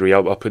these 3.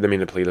 I'll put them in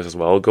the playlist as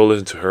well. Go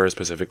listen to her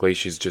specifically.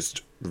 She's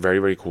just very,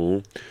 very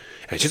cool,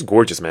 and she's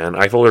gorgeous, man.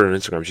 I follow her on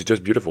Instagram. She's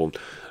just beautiful.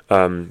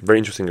 Very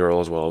interesting girl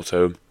as well.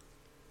 So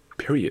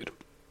period.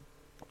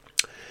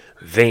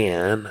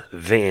 Then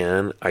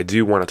I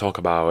do want to talk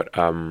about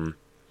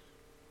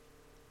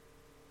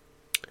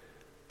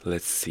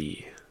let's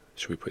see,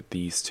 should we put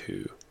these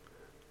 2?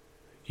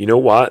 You know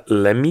what?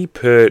 Let me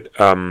put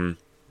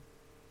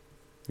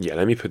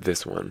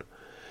this one.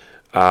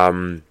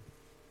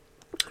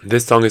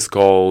 This song is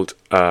called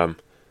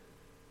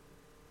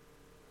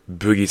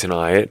Boogie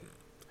Tonight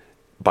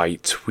by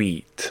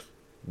Tweet.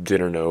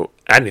 Didn't know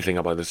anything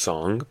about this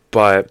song,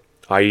 but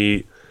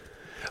I've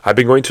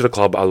been going to the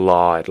club a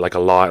lot,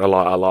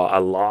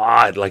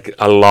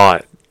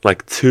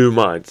 like too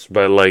much,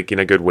 but like in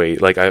a good way.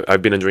 Like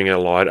I've been enjoying it a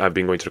lot. I've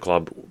been going to the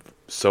club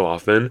so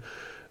often,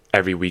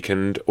 every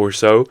weekend or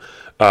so,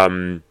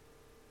 and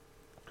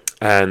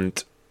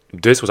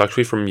this was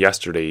actually from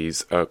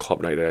yesterday's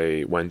club night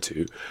I went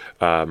to.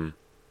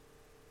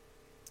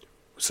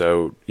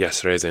 So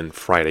yesterday is in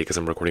Friday, because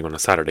I'm recording on a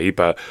Saturday,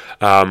 but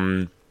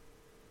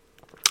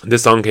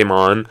this song came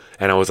on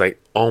and I was like,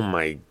 oh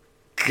my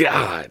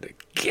god,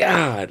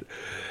 god,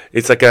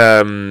 it's like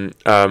a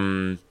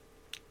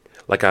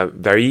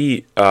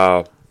very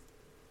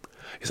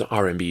it's not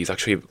R&B. It's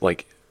actually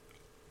like,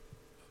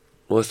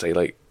 well, let's say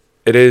like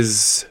it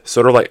is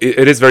sort of like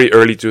it is very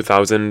early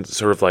 2000,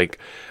 sort of like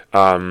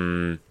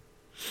how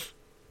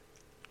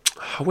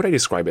would I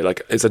describe it?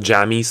 Like it's a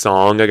jammy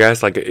song, I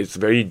guess. Like it's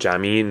very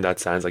jammy in that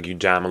sense. Like you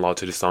jam a lot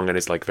to the song, and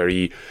it's like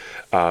very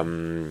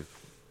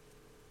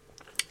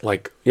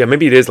like, yeah,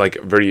 maybe it is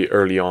like very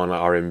early on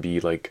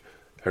R&B, like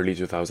early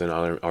 2000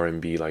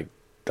 R&B, like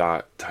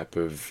that type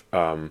of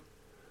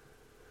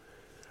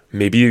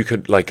maybe you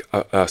could like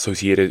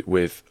associate it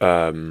with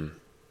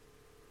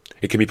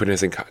it can be put in the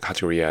same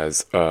category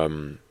as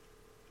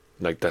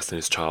like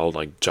Destiny's Child,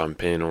 like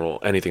Jumpin' or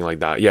anything like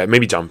that. Yeah,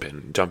 maybe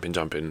Jumpin'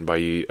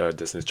 by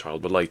Destiny's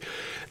Child, but like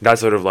that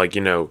sort of like,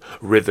 you know,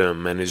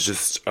 rhythm, and it's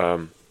just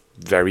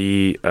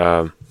very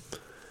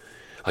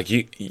like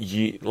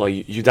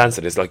you dance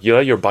to this, like you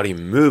let your body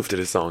move to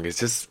the song. It's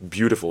just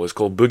beautiful. It's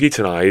called Boogie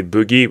Tonight.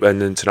 Boogie,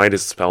 and then tonight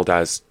is spelled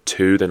as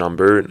two, the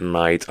number,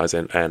 night as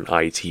in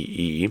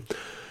NITE,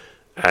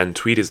 and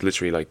tweet is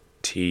literally like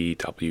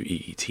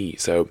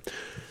TWEET. So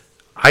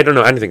I don't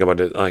know anything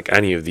about it, like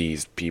any of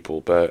these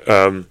people, but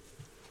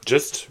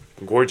just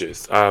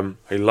gorgeous. I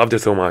loved it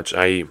so much.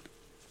 I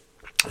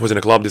was in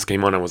a club, this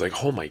came on, I was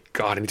like, oh my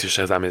god, I need to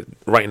Shazam it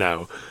right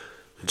now.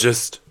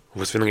 Just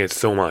was feeling it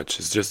so much.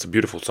 It's just a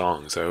beautiful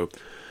song. So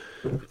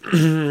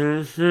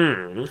damn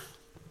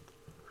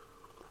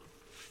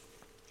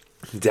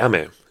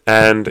it.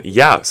 And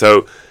yeah,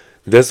 so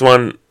this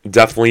one,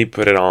 definitely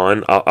put it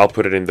on. I'll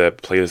put it in the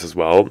playlist as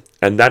well.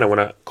 And then I want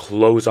to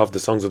close off the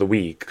songs of the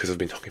week, because I've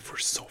been talking for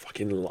so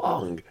fucking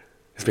long.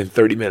 It's been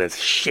 30 minutes.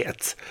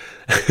 Shit.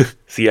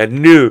 See, I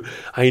knew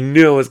I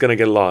was going to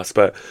get lost.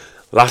 But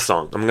last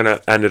song, I'm going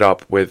to end it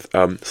up with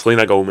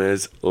Selena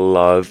Gomez,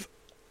 Love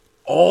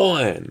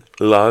On.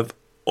 Love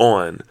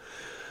On.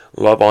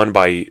 Love On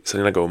by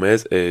Selena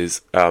Gomez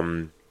is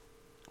I'm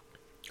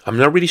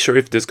not really sure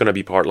if this is gonna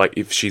be part, like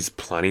if she's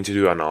planning to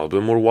do an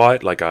album or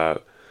what, like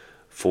a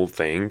full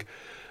thing.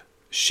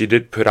 She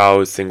did put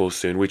out a single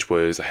soon, which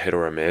was a hit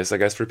or a miss, I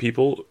guess, for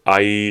people.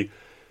 I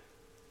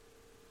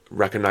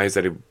recognize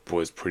that it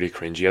was pretty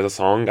cringy as a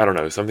song. I don't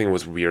know, something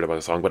was weird about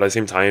the song, but at the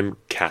same time,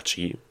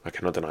 catchy. I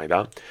cannot deny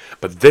that.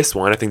 But this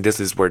one, I think this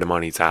is where the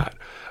money's at.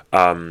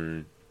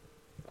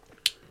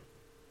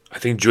 I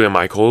think Julia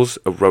Michaels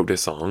wrote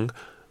this song,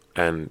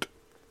 and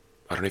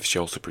I don't know if she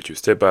also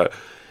produced it, but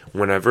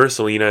whenever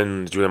Selena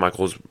and Julia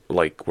Michaels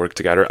like work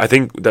together, I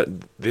think that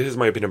this is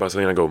my opinion about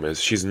Selena Gomez.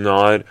 She's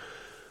definitely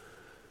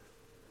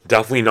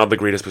not the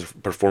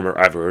greatest performer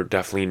ever,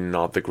 definitely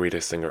not the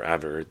greatest singer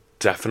ever,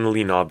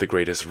 definitely not the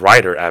greatest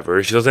writer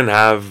ever. She doesn't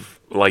have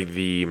like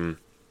the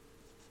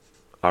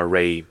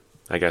array,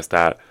 I guess,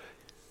 that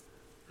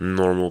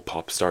normal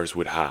pop stars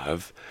would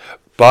have.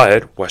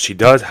 But what she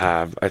does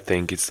have, I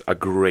think, is a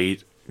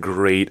great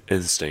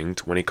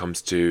instinct when it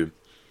comes to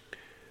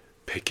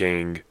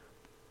picking,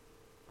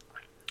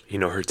 you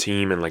know, her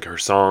team and like her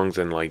songs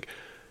and like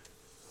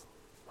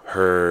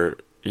her,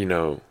 you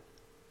know,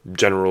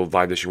 general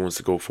vibe that she wants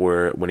to go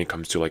for when it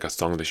comes to like a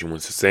song that she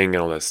wants to sing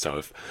and all that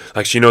stuff.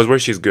 Like she knows where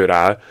she's good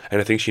at,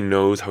 and I think she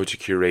knows how to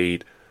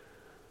curate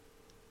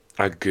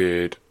a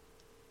good,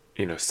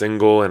 you know,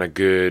 single, and a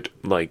good,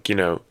 like, you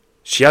know,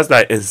 she has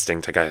that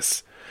instinct, I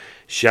guess.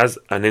 She has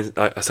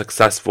a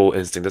successful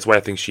instinct. That's why I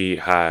think she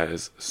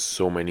has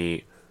so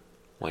many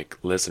like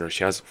listeners.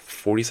 She has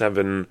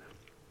 47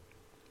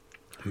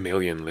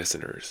 million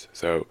listeners,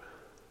 so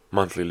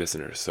monthly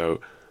listeners.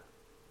 So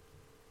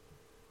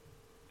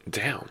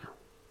damn.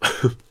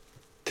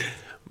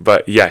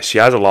 But yeah, she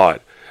has a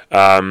lot.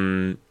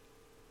 And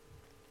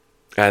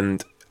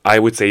I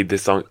would say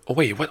this song. Oh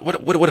wait, what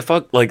the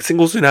fuck? Like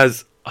Single Soon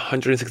has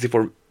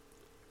 164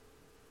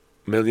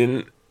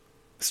 million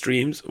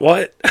streams.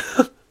 What?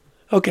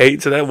 Okay,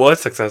 so that was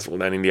successful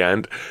then in the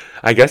end.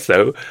 I guess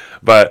so.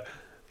 But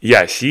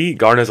yeah, she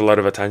garners a lot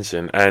of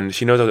attention, and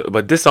she knows how to,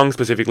 but this song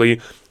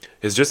specifically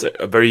is just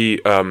a very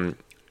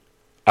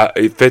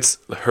it fits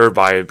her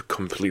vibe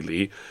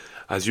completely.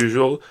 As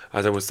usual,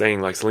 as I was saying,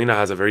 like Selena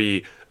has a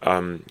very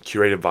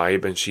curated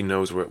vibe, and she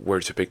knows where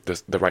to pick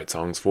the right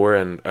songs for.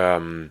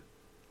 And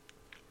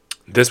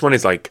this one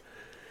is like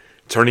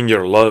turning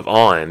your love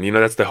on. You know,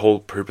 that's the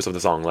whole purpose of the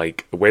song.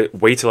 Like,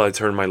 wait till I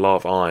turn my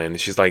love on.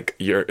 She's like,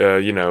 you're,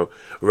 you know,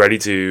 ready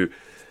to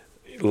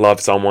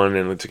love someone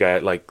and to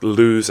get like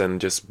loose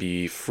and just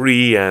be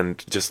free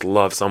and just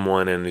love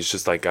someone. And it's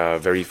just like a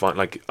very fun,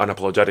 like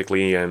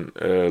unapologetically, and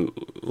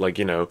like,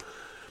 you know,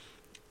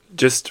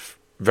 just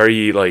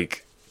very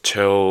like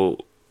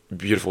chill,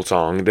 beautiful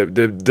song.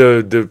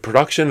 The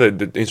production,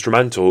 the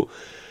instrumental,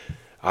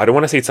 I don't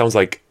want to say it sounds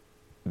like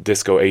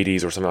disco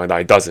 80s or something like that.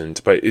 It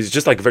doesn't, but it's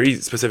just like very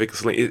specific.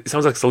 It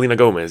sounds like Selena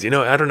Gomez, you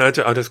know. I don't know how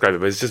to describe it,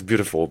 but it's just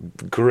beautiful.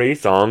 Great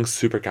song,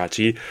 super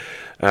catchy.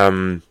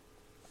 The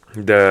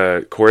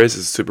chorus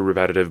is super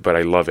repetitive, but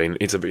I love it.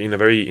 It's in a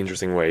very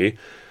interesting way.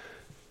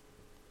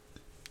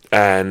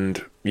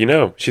 And you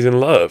know, she's in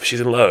love.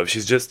 She's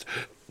just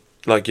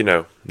like,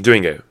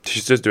 doing it.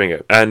 She's just doing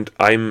it. And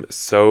I'm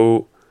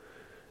so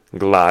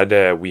glad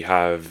that we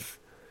have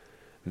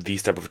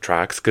these type of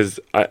tracks, because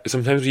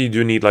sometimes you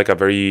do need like a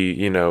very,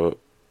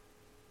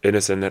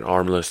 innocent and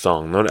harmless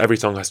song. Not every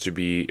song has to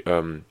be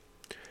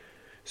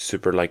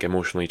super like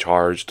emotionally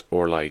charged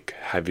or like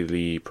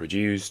heavily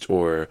produced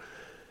or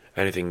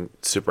anything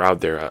super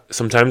out there.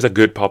 Sometimes a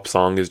good pop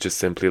song is just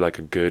simply like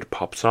a good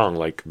pop song,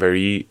 like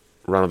very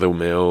run of the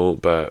mill,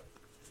 but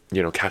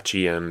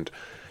catchy and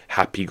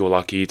happy go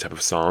lucky type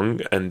of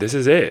song. And this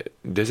is it.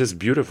 This is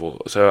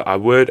beautiful. So I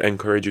would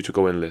encourage you to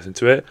go and listen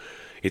to it.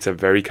 It's a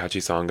very catchy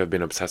song. I've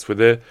been obsessed with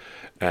it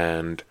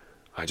and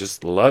I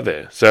just love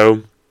it.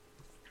 So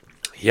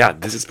yeah,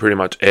 this is pretty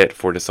much it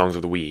for the songs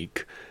of the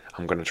week.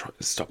 I'm gonna try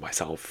to stop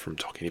myself from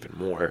talking even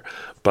more.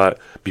 But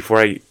before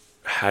I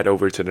head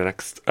over to the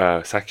next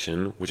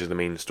section, which is the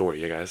main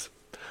story, I guess,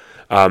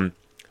 I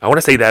want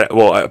to say that,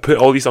 well, I put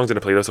all these songs in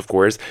a playlist, of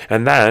course,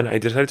 and then I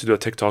decided to do a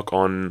TikTok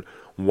on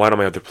one of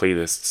my other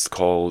playlists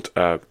called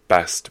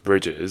Best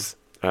Bridges,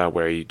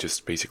 where I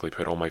just basically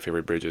put all my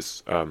favorite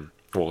bridges,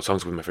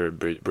 songs with my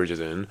favorite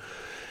bridges in.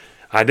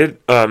 I did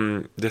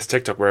this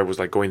TikTok where I was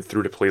like going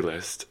through the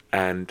playlist,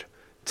 and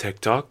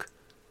TikTok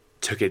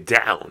took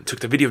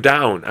the video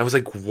down. I was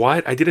like,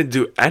 what? I didn't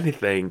do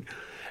anything.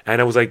 And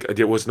I was like,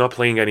 it was not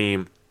playing any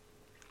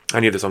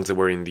of the songs that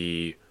were in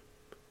the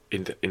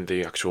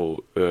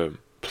actual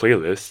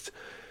playlist.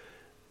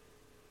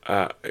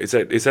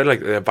 It said like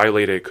they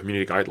violated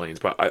community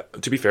guidelines,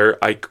 but to be fair,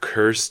 I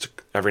cursed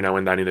every now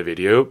and then in the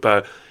video,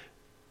 but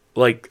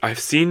like I've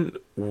seen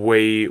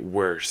way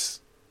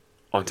worse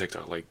on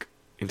TikTok, like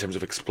in terms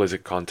of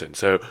explicit content.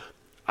 So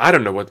I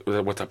don't know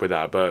what's up with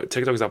that, but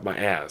TikTok's up my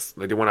ass.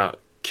 Like they want to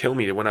kill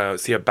me. They want to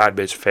see a bad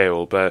bitch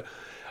fail, but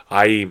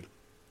I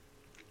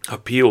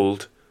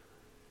appealed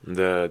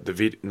the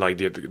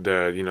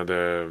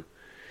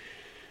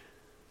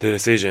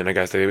decision, I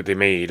guess, they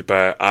made,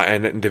 but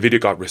and the video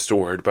got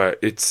restored, but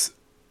it's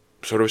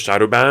sort of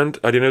shadow banned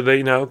at the end of the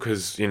day now,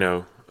 because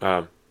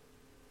and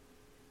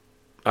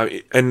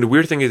the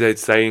weird thing is that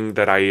it's saying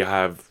that I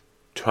have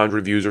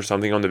 200 views or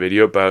something on the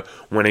video, but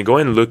when I go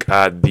and look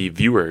at the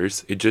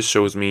viewers, it just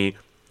shows me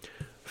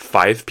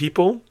 5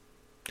 people.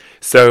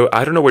 So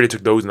I don't know where they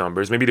took those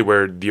numbers. Maybe they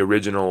were the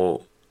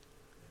original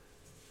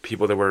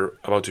people that were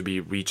about to be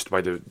reached by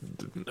the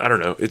I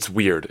don't know. It's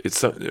weird.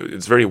 It's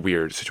very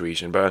weird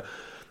situation, but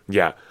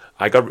yeah,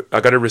 I got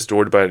it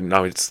restored, but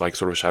now it's like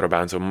sort of shadow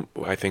banned, so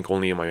I think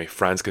only my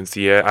friends can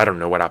see it. I don't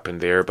know what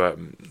happened there, but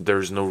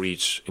there's no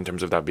reach in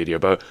terms of that video.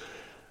 But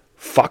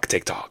fuck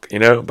TikTok,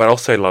 but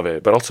also I love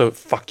it, but also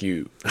fuck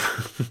you.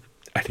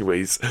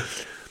 Anyways,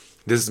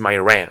 this is my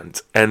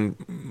rant, and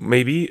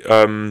maybe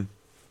I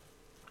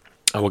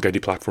will get the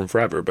platform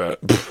forever, but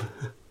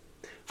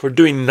for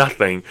doing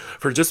nothing,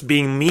 for just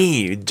being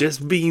me.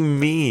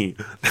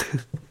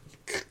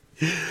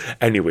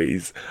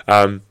 Anyways,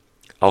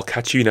 I'll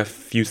catch you in a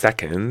few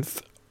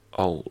seconds.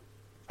 I'll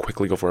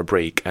quickly go for a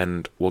break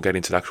and we'll get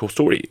into the actual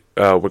story.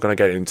 We're going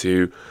to get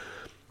into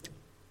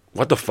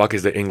what the fuck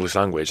is the English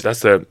language.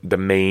 That's the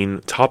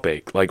main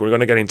topic. Like, we're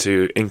going to get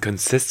into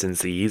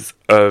inconsistencies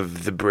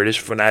of the British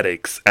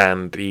phonetics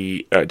and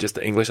the just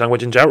the English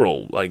language in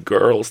general. Like,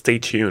 girl, stay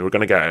tuned. We're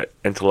going to get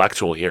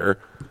intellectual here.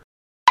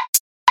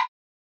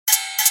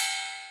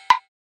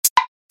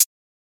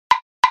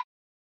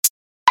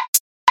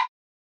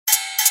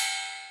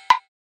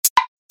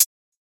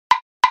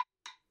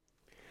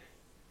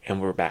 And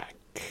we're back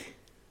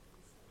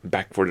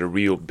for the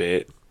real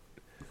bit,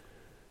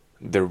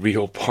 the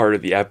real part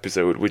of the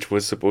episode, which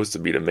was supposed to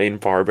be the main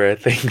part, but I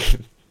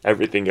think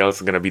everything else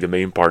is going to be the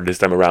main part this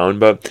time around.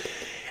 But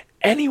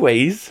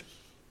anyways,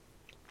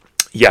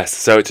 yes,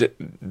 so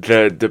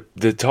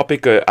the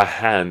topic at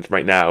hand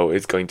right now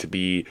is going to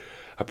be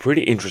a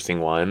pretty interesting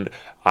one.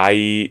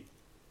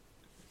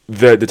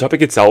 The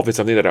topic itself is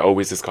something that I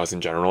always discuss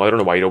in general. I don't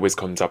know why it always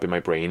comes up in my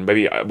brain.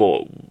 Maybe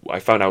I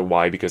found out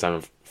why, because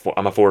I'm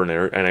a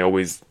foreigner, and I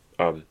always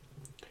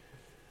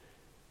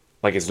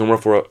like it's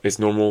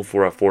normal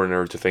for a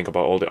foreigner to think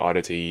about all the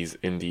oddities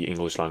in the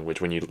English language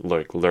when you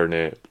learn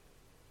it,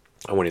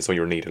 and when it's on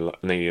your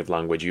native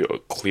language, you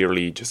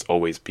clearly just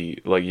always be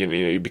like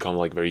you become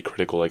like very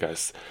critical, I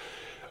guess,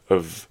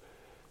 of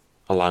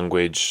a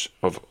language,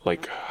 of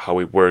like how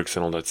it works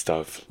and all that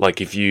stuff.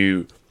 Like if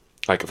you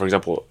like, for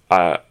example,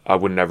 I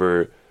would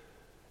never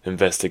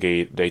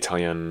investigate the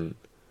Italian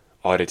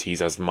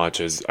oddities as much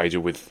as I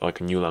do with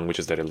like new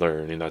languages that I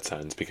learn, in that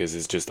sense, because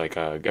it's just like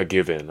a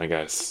given, I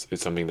guess.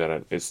 It's something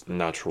that it's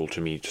natural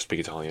to me to speak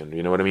Italian,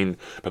 you know what I mean?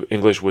 But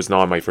English was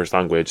not my first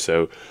language,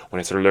 so when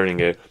I started learning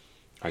it,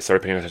 I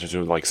started paying attention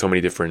to like so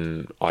many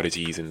different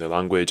oddities in the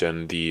language,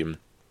 and the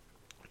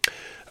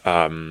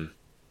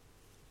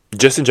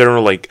just in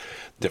general, like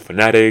the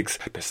phonetics,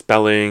 the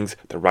spellings,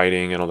 the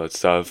writing, and all that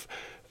stuff.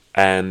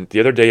 And the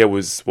other day that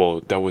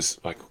was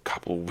like a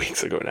couple of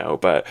weeks ago now,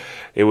 but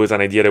it was an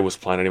idea that was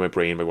planted in my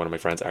brain by one of my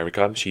friends,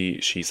 Erica.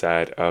 She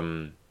said,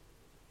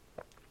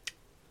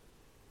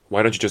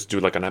 why don't you just do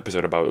like an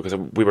episode about it? Because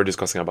we were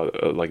discussing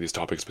about like this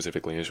topic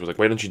specifically, and she was like,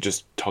 why don't you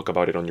just talk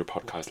about it on your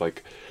podcast?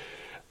 Like,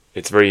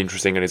 it's very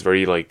interesting, and it's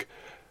very like,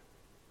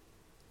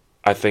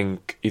 I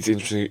think it's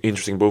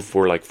interesting both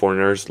for like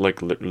foreigners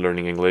like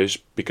learning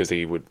English, because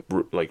they would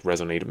like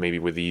resonate maybe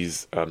with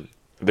these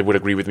they would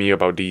agree with me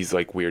about these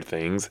like weird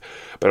things,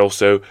 but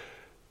also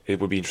it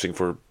would be interesting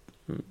for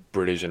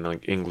British and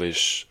like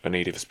English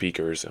native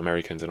speakers,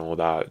 Americans and all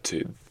that,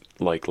 to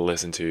like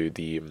listen to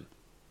the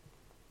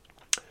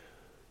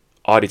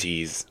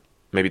oddities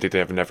maybe that they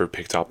have never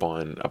picked up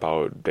on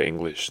about the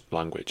English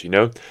language, you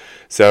know?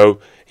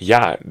 So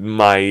yeah,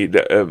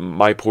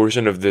 my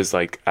portion of this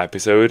like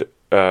episode,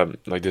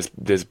 like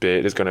this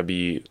bit is gonna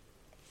be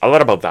a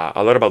lot about that,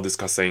 a lot about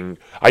discussing.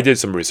 I did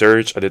some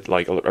research. I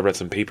read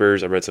some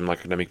papers. I read some like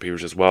academic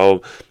papers as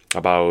well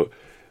about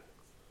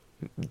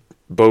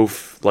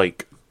both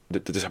like the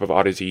type of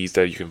oddities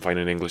that you can find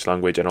in English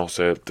language, and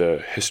also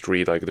the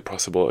history, like the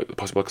possible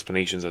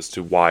explanations as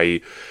to why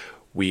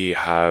we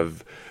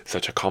have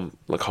such a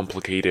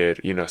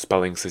complicated, you know,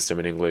 spelling system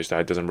in English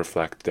that doesn't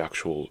reflect the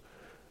actual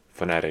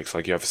phonetics.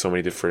 Like, you have so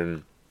many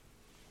different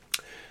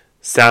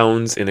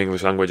sounds in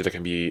English language that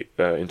can be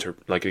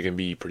it can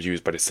be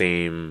produced by the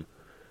same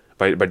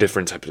by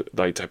different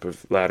type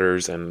of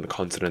letters and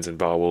consonants and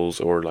vowels,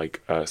 or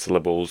like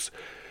syllables,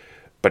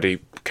 but they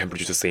can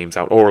produce the same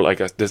sound, or like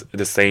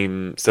the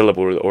same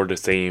syllable or the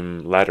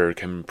same letter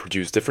can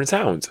produce different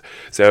sounds.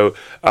 So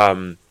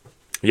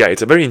yeah,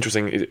 it's a very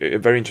interesting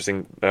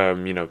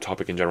you know,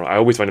 topic in general. I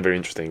always find it very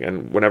interesting,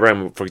 and whenever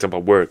I'm, for example,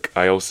 at work,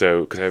 I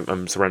also, because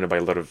I'm surrounded by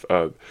a lot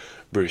of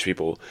British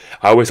people,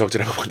 I always talk to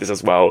them about this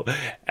as well,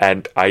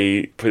 and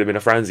I put them in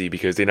a frenzy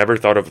because they never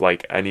thought of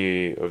like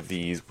any of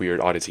these weird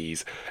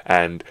oddities,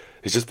 and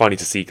it's just funny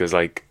to see, because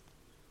like,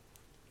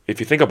 if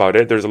you think about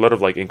it, there's a lot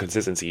of like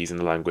inconsistencies in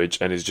the language,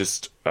 and it's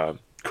just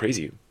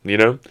crazy, you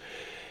know.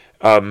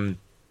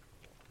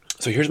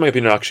 So here's my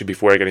opinion, actually,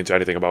 before I get into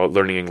anything about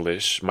learning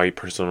English, my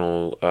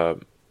personal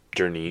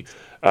journey.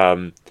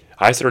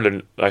 I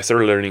started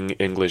learning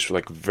English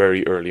like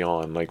very early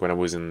on, like when I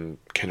was in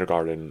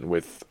kindergarten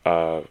with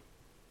a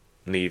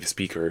native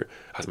speaker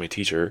as my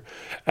teacher.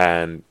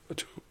 And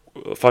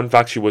fun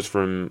fact, she was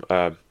from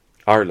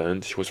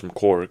Ireland. She was from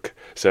Cork.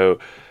 So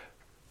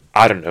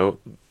I don't know,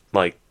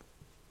 like,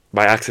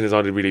 my accent is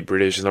not really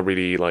British. It's not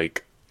really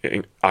like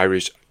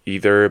Irish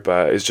either,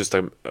 but it's just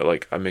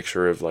like a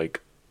mixture of like,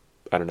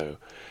 I don't know,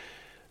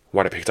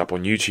 what I picked up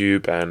on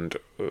YouTube and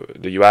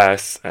the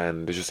US,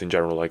 and it's just in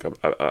general like a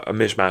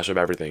mishmash of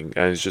everything.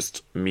 And it's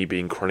just me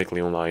being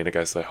chronically online, I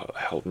guess, that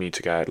helped me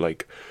to get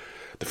like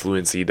the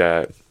fluency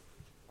that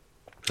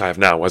I have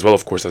now, as well,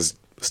 of course, as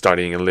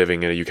studying and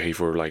living in the UK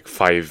for like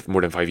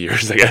more than 5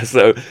 years, I guess.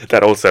 So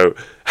that also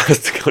has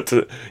to go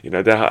to, you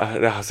know,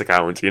 that has to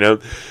count, you know.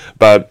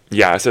 But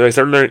yeah, so I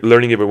started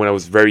learning it when I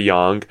was very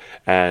young,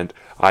 and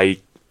I,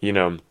 you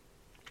know,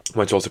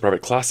 went to also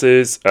private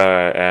classes,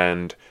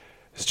 and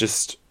it's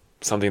just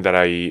something that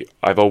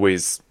I've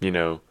always, you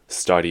know,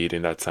 studied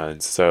in that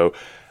sense. So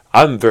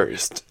I'm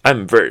versed.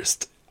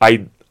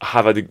 I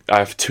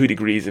have 2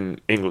 degrees in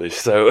English,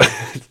 so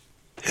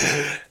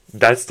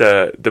that's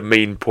the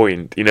main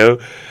point, you know.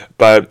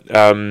 But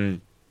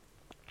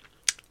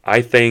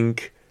I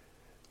think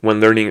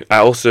when learning, I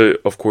also,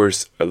 of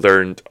course,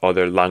 learned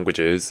other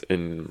languages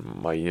in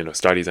my, you know,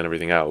 studies and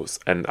everything else,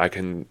 and I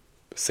can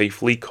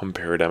safely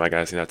compare them, I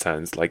guess, in that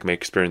sense. Like, my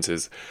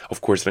experiences,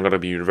 of course, they're gonna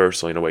be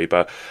universal in a way,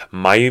 but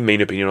my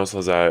main opinion also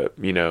as a,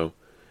 you know,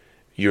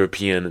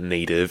 European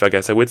native, I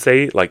guess I would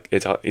say, like,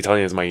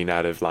 Italian is my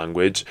native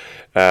language.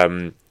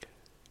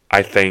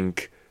 I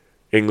think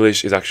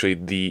English is actually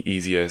the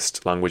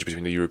easiest language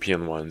between the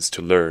European ones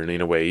to learn in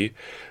a way.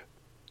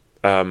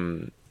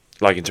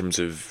 Like, in terms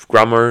of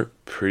grammar,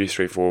 pretty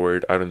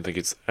straightforward. I don't think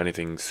it's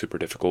anything super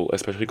difficult,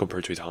 especially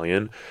compared to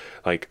Italian.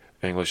 Like,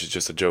 English is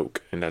just a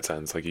joke in that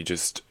sense. Like,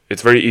 it's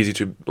very easy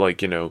to,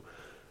 like, you know,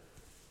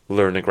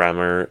 learn the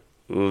grammar,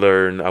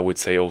 I would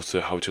say,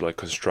 also how to like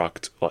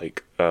construct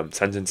like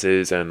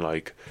sentences, and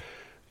like,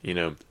 you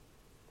know,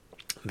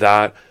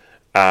 that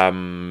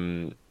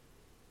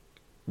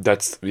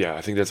that's, yeah,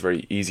 I think that's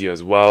very easy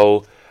as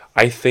well.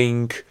 I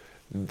think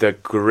the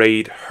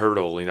great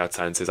hurdle in that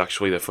sense is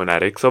actually the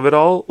phonetics of it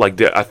all.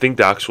 Like, I think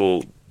the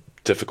actual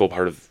difficult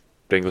part of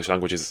the English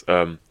language is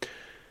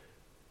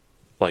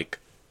like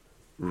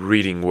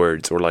reading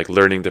words, or like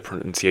learning the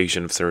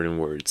pronunciation of certain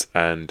words,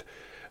 and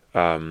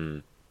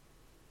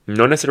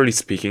not necessarily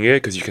speaking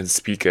it, because you can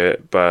speak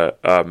it, but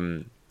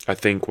I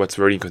think what's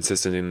very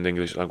inconsistent in the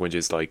English language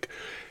is like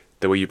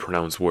the way you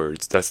pronounce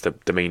words. That's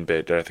the main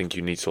bit that I think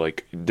you need to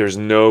like, there's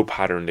no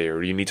pattern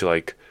there. You need to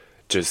like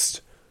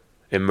just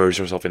immerse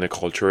yourself in the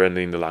culture and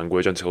in the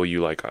language until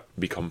you like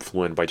become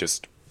fluent by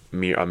just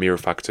a mere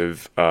fact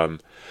of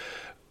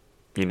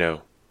you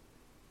know,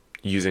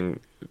 using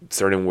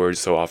certain words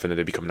so often that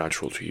they become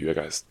natural to you. I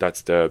guess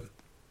that's the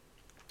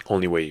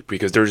only way,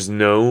 because there's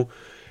no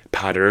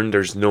pattern,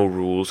 there's no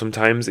rule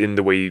sometimes in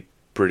the way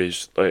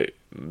British, like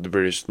the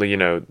British, like,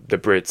 the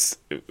Brits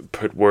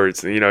put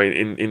words,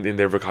 in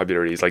their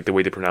vocabularies, like the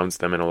way they pronounce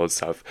them and all that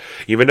stuff.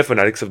 Even the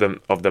phonetics of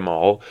them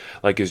all,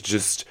 like, is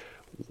just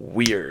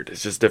weird.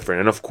 It's just different.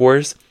 And of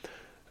course,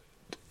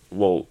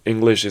 well,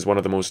 English is one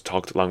of the most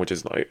talked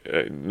languages, like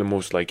the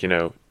most, like,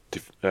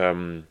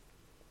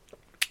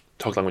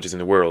 talked languages in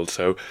the world.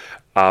 So,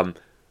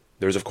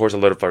 there's of course a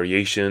lot of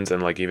variations,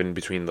 and like even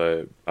between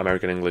the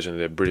American English and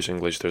the British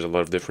English, there's a lot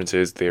of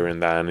differences there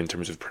and then in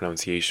terms of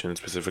pronunciation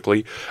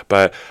specifically.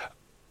 But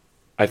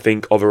I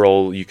think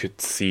overall you could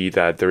see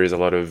that there is a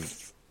lot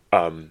of,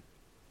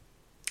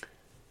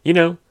 you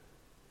know,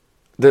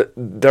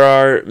 there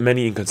are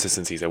many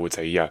inconsistencies, I would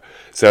say, yeah.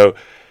 So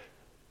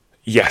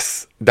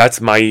yes, that's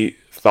my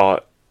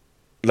thought.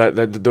 Like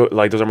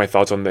those are my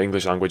thoughts on the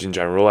English language in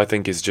general. I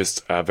think it's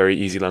just a very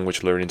easy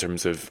language to learn in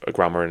terms of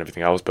grammar and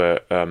everything else,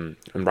 but and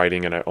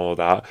writing and all of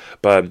that.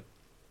 But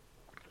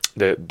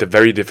the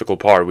very difficult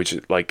part, which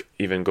like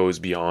even goes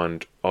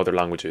beyond other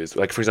languages,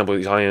 like for example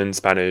Italian,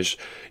 Spanish,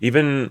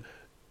 even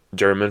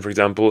German, for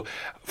example.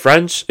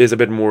 French is a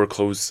bit more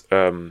close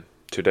to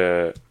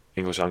the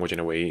English language in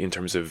a way, in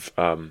terms of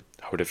how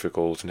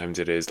difficult sometimes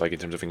it is, like in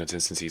terms of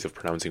inconsistencies of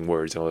pronouncing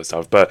words and all that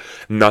stuff. But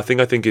nothing,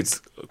 I think, it's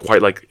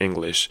quite like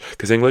English,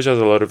 because English has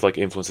a lot of like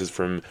influences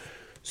from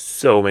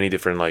so many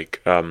different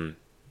like other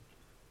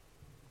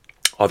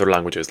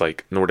languages,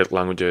 like Nordic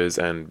languages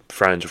and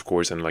French, of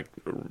course, and like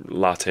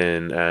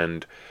Latin,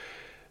 and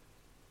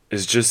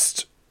it's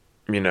just,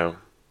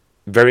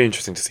 very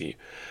interesting to see.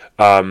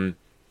 Um,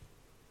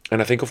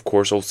 and I think, of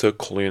course, also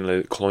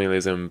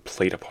colonialism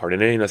played a part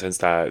in it, in the sense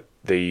that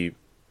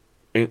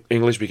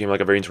English became like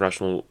a very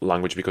international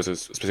language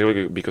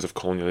specifically because of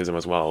colonialism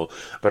as well.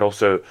 But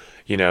also,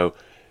 you know,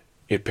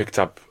 it picked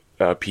up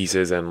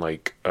pieces and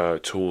like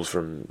tools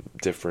from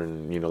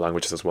different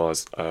languages, as well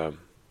as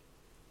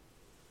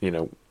you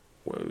know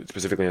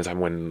specifically in a time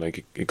when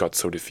like it got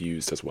so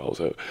diffused as well.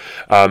 So,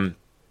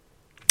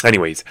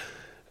 anyways,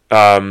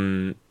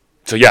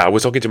 so yeah, I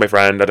was talking to my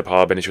friend at a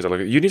pub, and she was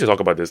like, "You need to talk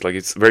about this. Like,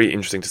 it's very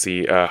interesting to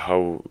see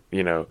how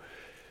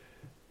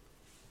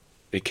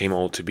it came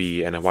all to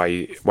be, and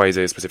why is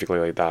it specifically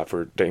like that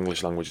for the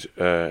English language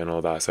and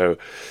all that." So,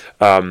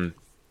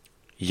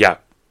 yeah.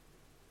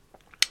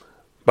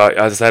 But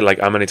as I said, like,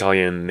 I'm an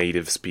Italian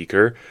native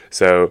speaker,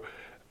 so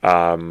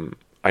I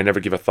never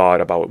give a thought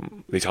about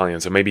the Italian.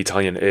 So maybe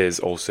Italian is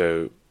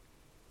also,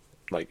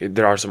 like,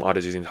 there are some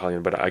oddities in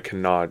Italian, but I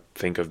cannot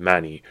think of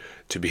many,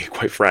 to be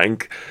quite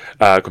frank,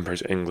 compared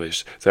to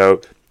English.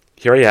 So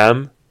here I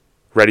am,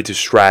 ready to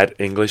shred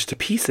English to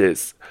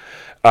pieces.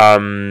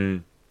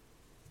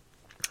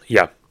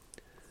 Yeah.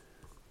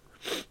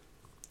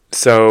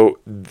 So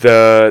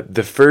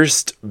the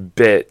first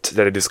bit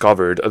that I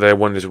discovered that I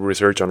wanted to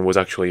research on was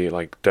actually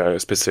like the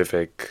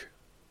specific,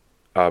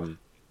 I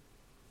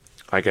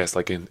guess,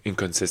 like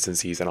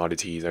inconsistencies and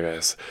oddities, I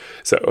guess.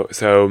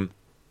 So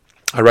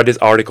I read this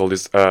article,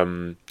 this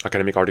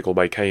academic article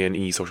by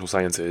K&E Social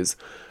Sciences,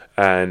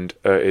 and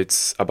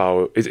it's a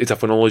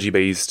phonology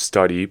based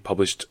study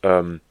published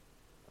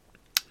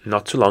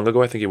not too long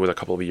ago. I think it was a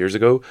couple of years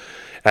ago,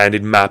 and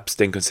it maps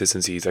the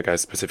inconsistencies, I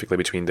guess, specifically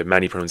between the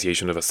many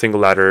pronunciation of a single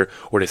letter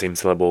or the same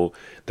syllable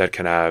that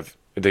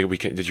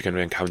you can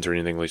encounter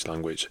in the English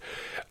language.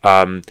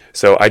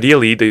 So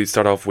ideally, they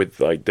start off with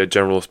like the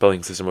general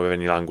spelling system of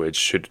any language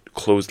should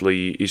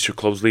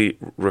closely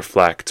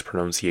reflect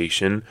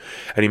pronunciation,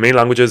 and in many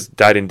languages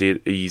that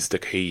indeed is the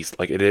case.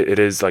 Like it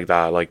is like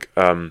that. Like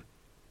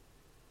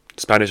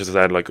Spanish, as I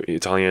said, like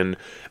Italian,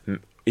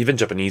 even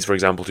Japanese, for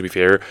example. To be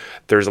fair,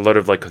 there's a lot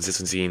of like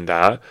consistency in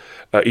that.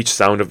 Each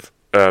sound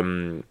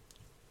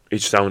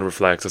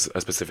reflects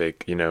a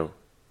specific,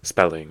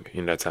 spelling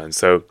in that sense.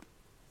 So,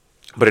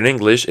 but in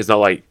English, it's not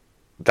like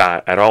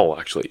that at all,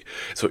 actually.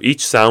 So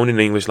each sound in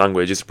the English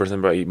language is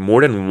represented by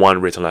more than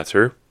one written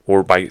letter,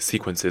 or by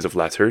sequences of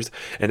letters,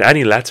 and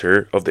any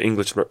letter of the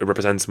English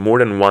represents more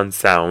than one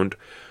sound,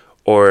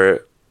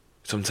 or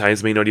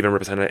sometimes may not even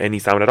represent any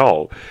sound at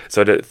all.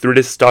 So through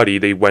this study,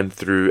 they went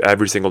through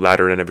every single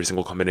letter and every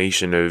single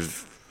combination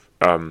of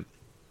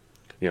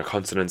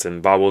consonants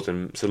and vowels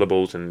and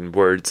syllables and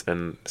words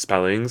and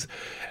spellings,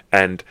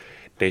 and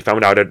they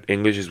found out that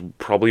English is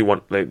probably one.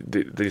 Like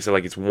they said,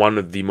 like it's one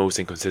of the most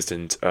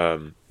inconsistent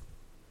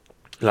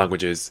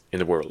languages in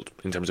the world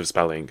in terms of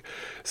spelling.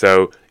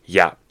 So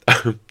yeah,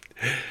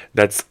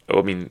 that's.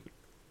 I mean,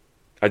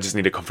 I just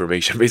need a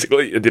confirmation.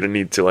 Basically, I didn't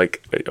need to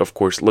of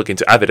course, look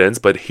into evidence.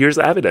 But here's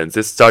the evidence.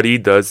 This study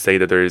does say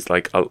that there is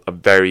like a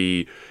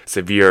very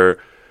severe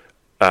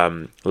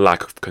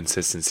lack of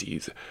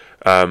consistencies.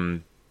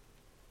 So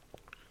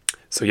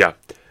yeah.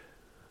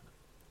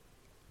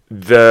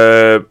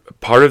 The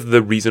part of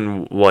the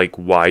reason like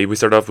why we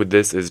start off with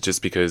this is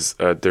just because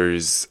there are,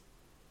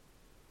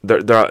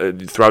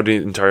 throughout the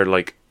entire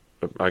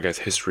I guess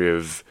history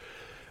of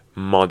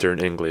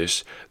modern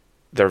English,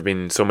 there have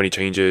been so many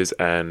changes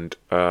and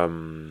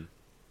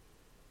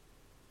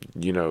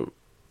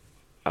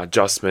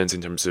adjustments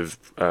in terms of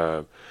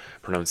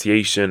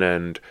pronunciation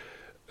and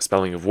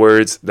spelling of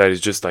words that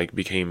is just like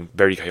became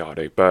very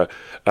chaotic. But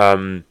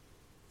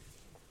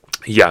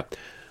yeah,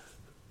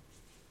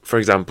 for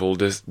example,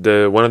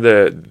 one of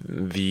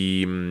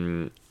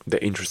the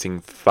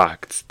interesting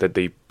facts that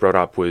they brought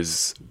up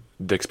was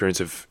the experience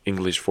of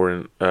English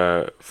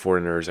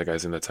foreigners, I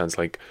guess, in that sense.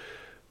 Like,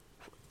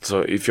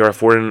 so if you're a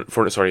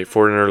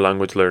foreigner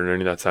language learner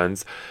in that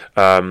sense,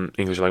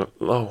 English language.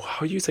 Oh,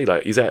 how do you say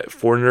that? Is that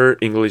foreigner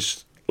English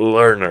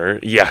learner?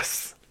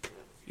 Yes,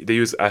 they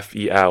use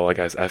FEL, I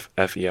guess,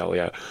 FEL,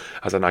 yeah,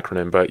 as an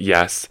acronym. But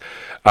yes,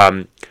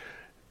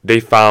 they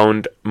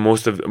found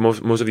most of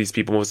these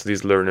people, most of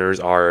these learners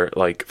are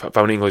like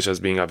found English as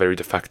being a very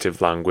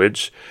defective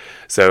language.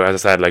 So as I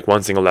said, like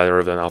one single letter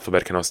of an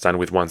alphabet cannot stand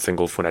with one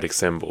single phonetic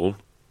symbol,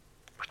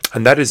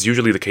 and that is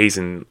usually the case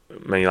in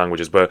many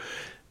languages. But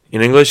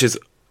in English,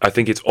 I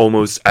think it's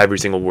almost every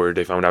single word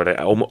they found out.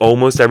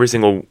 Almost every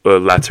single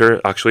letter,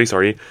 actually,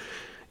 sorry,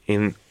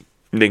 in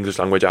the English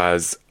language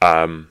has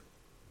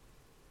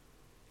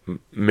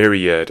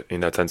myriad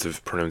in that sense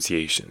of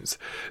pronunciations.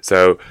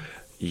 So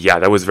yeah,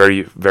 that was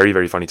very, very,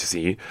 very funny to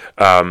see.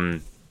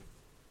 To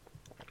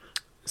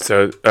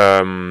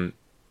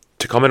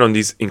comment on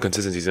these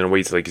inconsistencies in a way,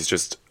 it's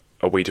just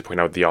a way to point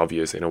out the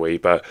obvious in a way,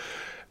 but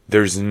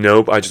I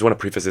just want to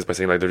preface this by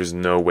saying like there's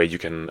no way you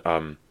can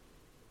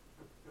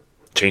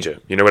change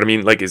it. You know what I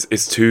mean? Like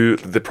it's too,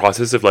 the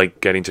process of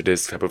like getting to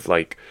this type of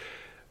like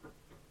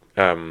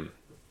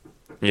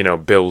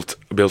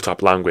built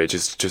up language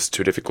is just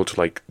too difficult to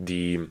like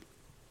de-organize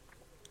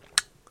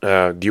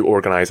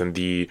and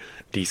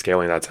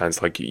descale in that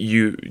sense. Like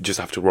you just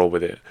have to roll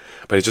with it.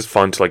 But it's just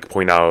fun to like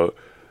point out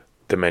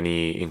the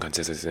many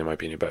inconsistencies in my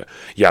opinion. But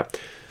yeah.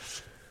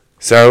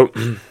 So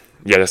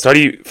yeah, the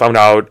study found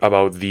out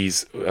about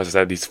these, as I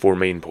said, these 4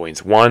 main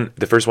points.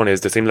 The first one is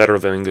the same letter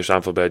of the English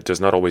alphabet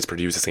does not always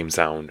produce the same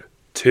sound.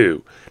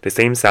 2, the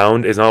same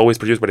sound is not always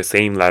produced by the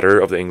same letter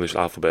of the English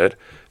alphabet.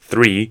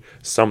 3,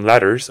 some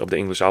letters of the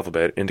English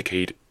alphabet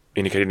indicated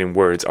in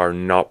words are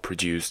not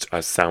produced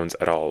as sounds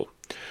at all.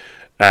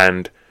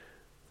 And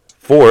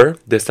 4,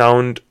 the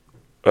sound,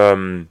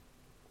 there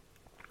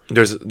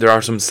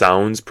are some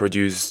sounds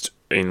produced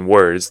in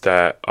words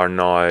that are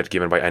not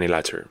given by any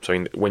letter.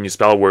 So when you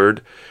spell a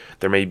word,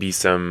 there may be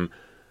some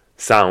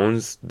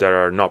sounds that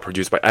are not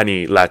produced by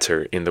any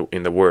letter in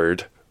the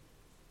word,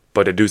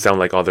 but they do sound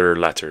like other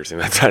letters in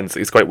that sense.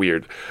 It's quite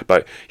weird.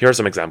 But here are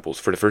some examples.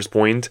 For the first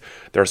point,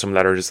 there are some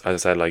letters, as I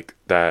said, like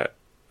that.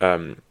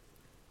 For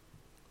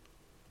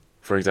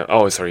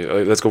example,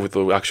 let's go with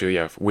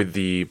with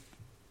the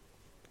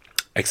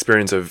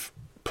experience of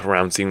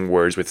pronouncing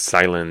words with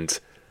silent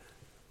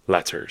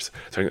letters.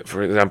 So,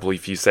 for example,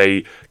 if you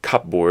say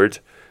cupboard,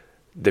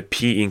 the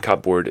P in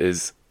cupboard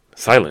is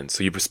silent.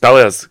 So you spell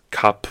it as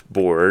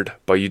cupboard,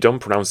 but you don't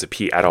pronounce the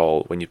P at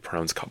all when you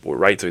pronounce cupboard,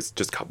 right? So it's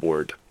just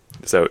cupboard.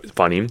 So it's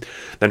funny.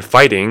 Then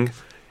fighting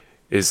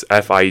is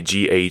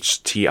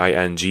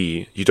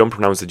FIGHTING. You don't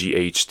pronounce the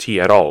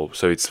GHT at all.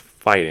 So it's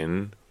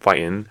fighting.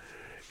 It's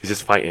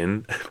just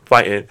fighting,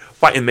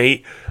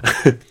 mate.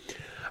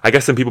 I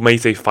guess some people may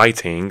say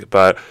fighting,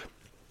 but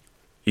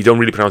you don't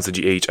really pronounce the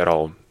GH at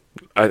all.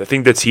 I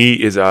think the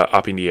T is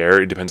up in the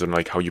air. It depends on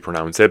like how you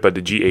pronounce it, but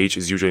the GH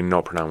is usually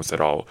not pronounced at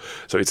all.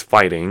 So it's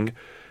fighting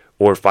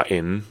or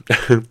fighting.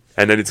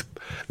 And then it's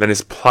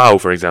plow,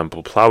 for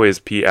example. Plow is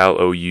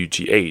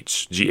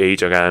PLOUGH.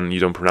 GH, again, you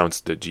don't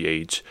pronounce the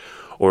GH.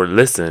 Or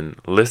listen,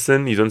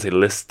 you don't say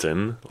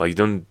listen. Like you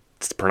don't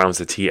pronounce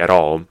the T at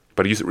all,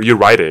 but you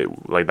write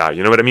it like that.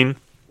 You know what I mean?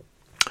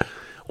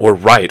 Or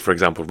write, for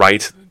example,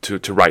 write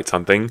to write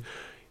something.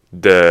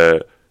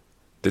 The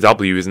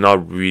W is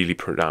not really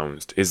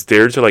pronounced. It's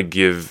there to like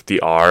give the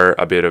R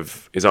a bit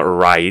of, it's not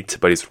right,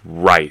 but it's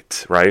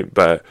right?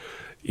 But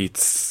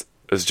it's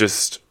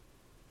just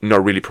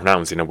not really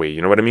pronounced in a way,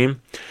 you know what I mean?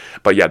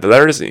 But yeah, the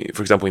letters,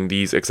 for example, in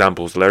these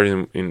examples, the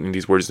letters in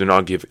these words do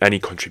not give any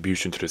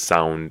contribution to the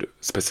sound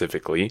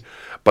specifically,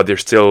 but they're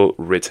still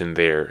written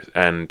there.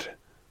 And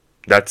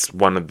that's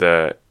one of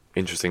the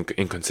interesting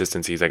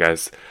inconsistencies, I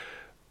guess,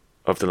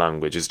 of the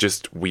language. It's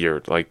just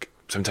weird. Like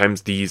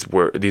sometimes these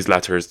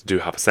letters do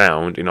have a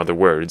sound in other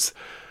words,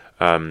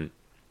 but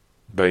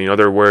in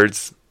other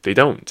words they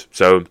don't.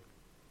 So,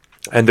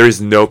 and there is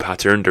no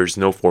pattern, there's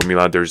no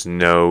formula, there's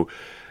no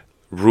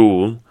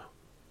rule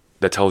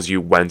that tells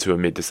you when to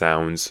omit the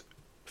sounds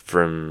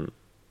from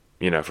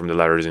the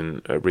letters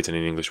written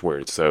in English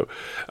words. So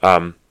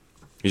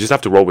you just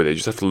have to roll with it. You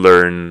just have to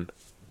learn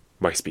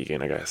by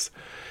speaking, I guess.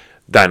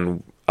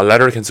 Then a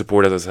letter can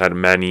support, as I said,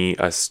 many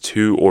as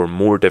 2 or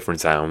more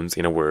different sounds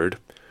in a word,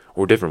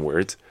 or different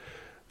words.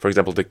 For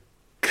example, the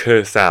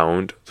k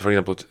sound, for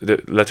example,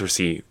 the letter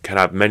C can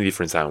have many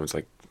different sounds,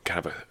 like can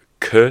have a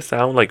k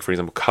sound, like for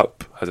example,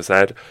 cup, as I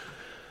said,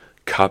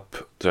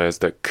 cup, so has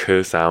the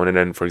k sound. And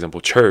then, for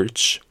example,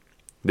 church,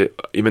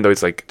 even though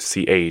it's like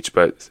CH,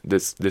 but the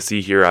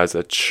C here has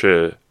a ch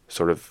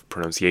sort of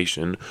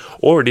pronunciation.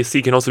 Or the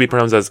C can also be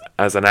pronounced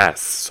as an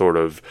S, sort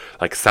of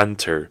like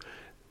center,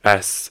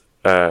 S,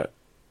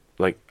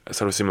 like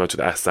sort of similar to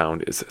the S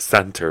sound is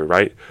center,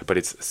 right? But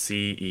it's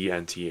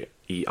CENTER.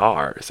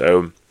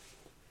 So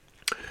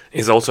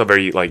is also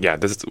very like, yeah,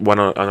 this is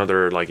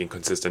another like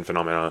inconsistent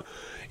phenomena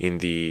in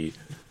the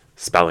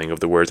spelling of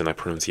the words and like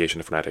pronunciation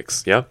of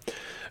phonetics. Yeah.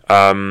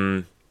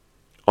 On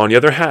the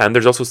other hand,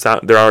 there's also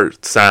there are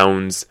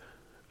sounds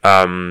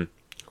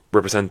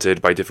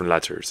represented by different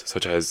letters,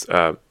 such as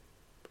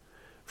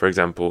for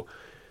example,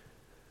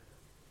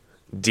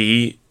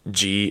 D,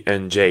 G,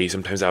 and J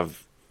sometimes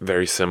have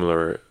very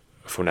similar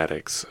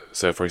phonetics.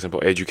 So, for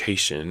example,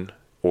 education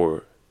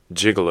or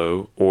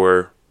gigolo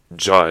or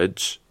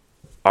judge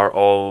are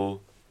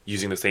all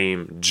using the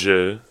same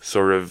J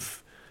sort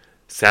of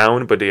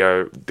sound, but they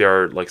are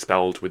like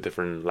spelled with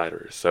different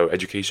letters. So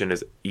education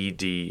is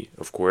ED,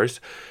 of course,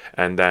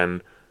 and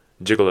then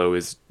gigolo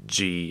is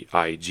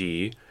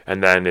GIG,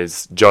 and then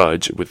is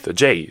judge with the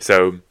J.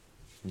 So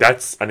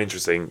that's an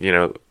interesting,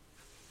 an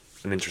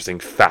interesting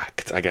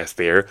fact, I guess,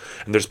 there.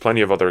 And there's plenty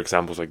of other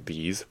examples like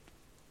these.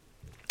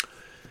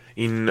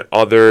 In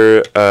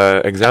other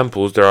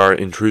examples, there are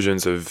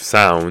intrusions of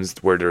sounds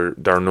where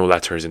there are no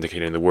letters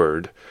indicating the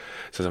word.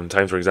 So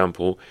sometimes, for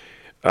example,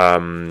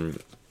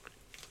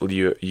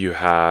 you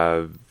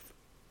have,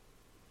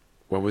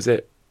 what was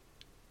it?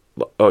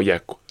 Oh yeah,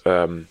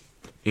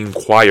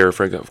 inquire,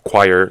 for example,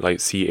 choir, like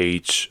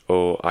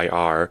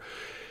CHOIR.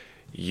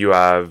 You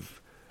have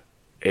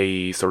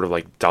a sort of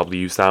like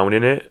W sound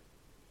in it,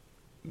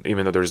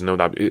 even though there's no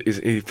W.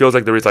 It feels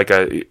like there is like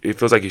it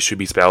feels like it should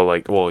be spelled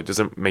like, well, it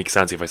doesn't make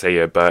sense if I say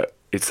it, but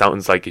it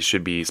sounds like it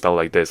should be spelled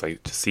like this,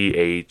 like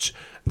CHWOIR,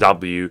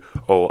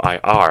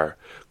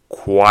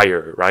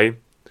 choir, right?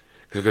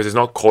 Because it's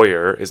not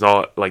choir, it's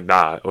not like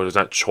that, or it's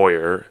not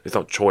choir,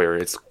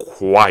 it's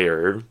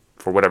choir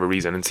for whatever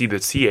reason. And see, the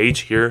CH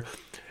here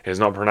is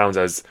not pronounced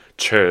as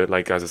ch,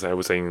 like as I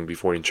was saying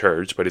before in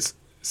church, but it's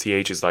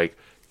CH is like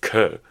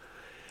k.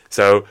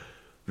 So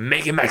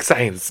make it make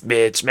sense,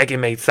 bitch. Make it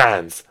make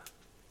sense.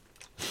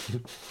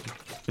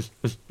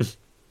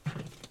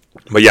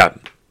 But yeah,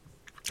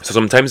 so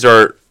sometimes there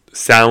are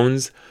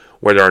sounds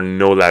where there are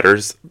no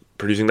letters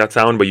producing that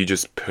sound, but you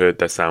just put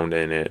that sound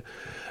in it.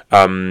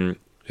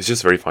 It's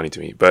just very funny to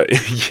me. But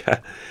yeah.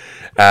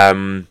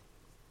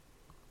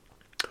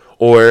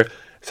 Or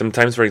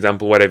sometimes, for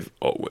example,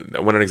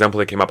 one example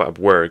that came up at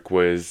work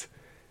was,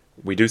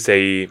 we do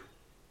say,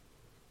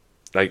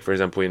 like, for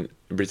example, in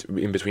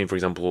between, for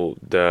example,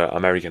 the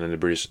American and the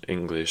British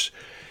English,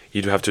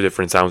 you do have two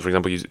different sounds. For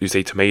example, you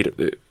say tomato,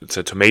 it's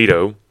a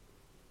tomato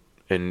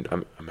in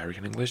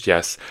American English,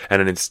 yes,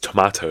 and then it's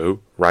tomato,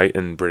 right,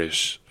 in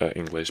British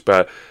English.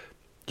 But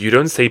you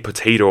don't say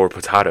potato or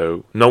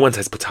potato. No one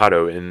says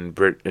potato in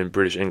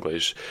British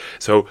English.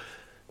 So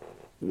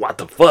what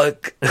the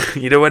fuck?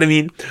 You know what I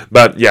mean?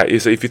 But yeah,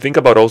 so if you think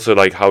about also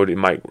like how it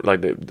might,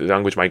 like the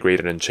language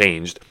migrated and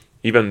changed,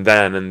 even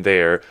then and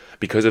there,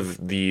 because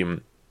of the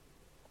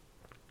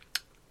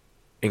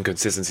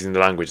inconsistencies in the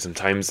language,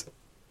 sometimes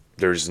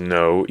there's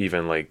no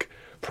even like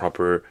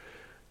proper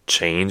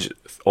change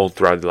all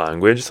throughout the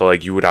language. So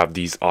like you would have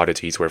these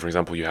oddities where, for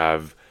example, you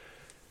have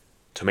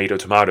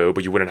tomato,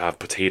 but you wouldn't have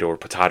potato or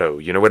potato.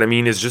 You know what I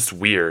mean? It's just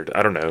weird.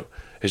 I don't know.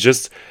 It's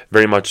just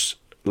very much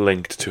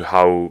linked to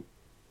how,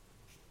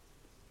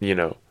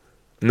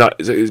 not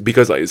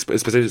because like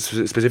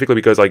specifically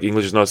because like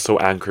English is not so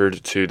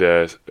anchored to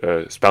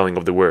the spelling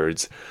of the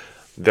words.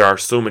 There are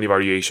so many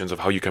variations of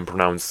how you can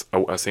pronounce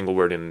a single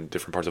word in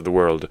different parts of the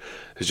world.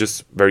 It's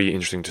just very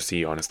interesting to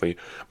see, honestly.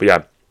 But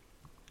yeah.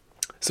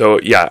 So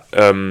yeah,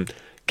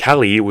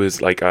 Kelly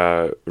was like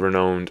a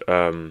renowned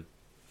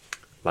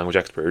language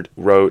expert,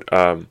 wrote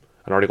an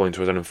article in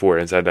 2004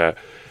 and said that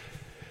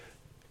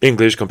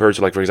English compared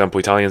to, like, for example,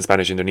 Italian,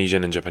 Spanish,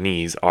 Indonesian, and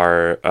Japanese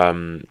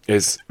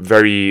is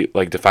very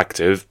like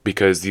defective,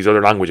 because these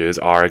other languages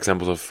are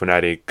examples of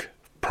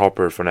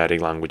proper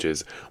phonetic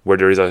languages where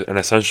there is an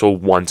essential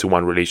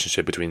one-to-one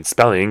relationship between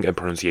spelling and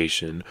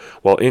pronunciation,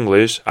 while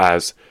English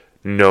has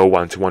no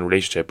one-to-one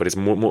relationship, but it's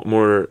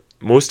more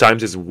most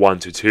times it's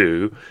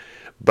 1-to-2,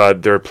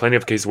 but there are plenty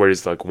of cases where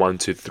it's like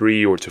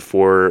 1-to-3 or to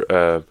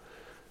 4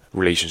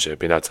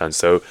 relationship in that sense.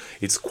 So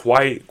it's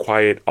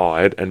quite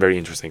odd and very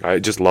interesting. I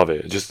just love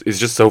it. It's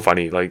just so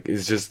funny. Like,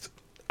 it's just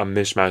a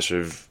mishmash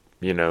of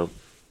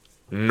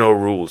no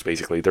rules.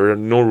 Basically, there are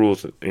no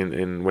rules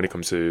in when it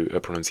comes to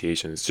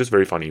pronunciation. It's just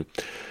very funny.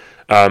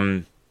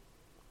 But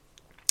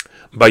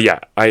yeah,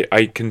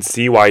 I can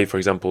see why, for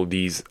example,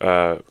 these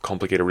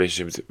complicated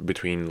relationships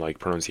between like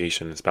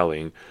pronunciation and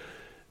spelling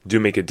do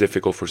make it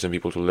difficult for some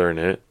people to learn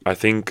it. I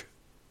think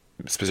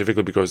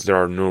specifically because there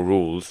are no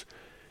rules.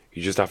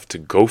 You just have to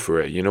go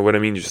for it. You know what I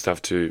mean? You just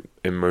have to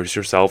immerse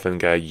yourself and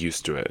get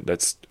used to it.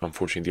 That's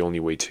unfortunately the only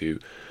way to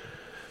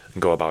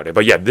go about it.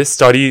 But yeah, this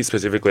study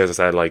specifically, as I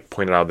said, like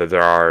pointed out that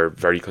there are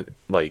very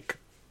like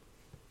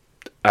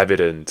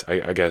evident,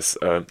 I guess,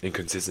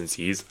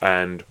 inconsistencies.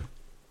 And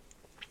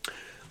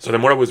so the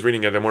more I was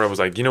reading it, the more I was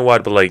like, you know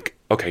what? But like,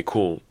 okay,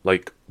 cool.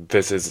 Like,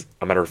 this is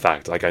a matter of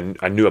fact. Like,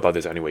 I knew about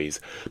this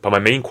anyways. But my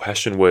main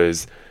question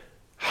was,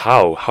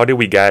 how did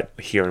we get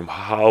here, and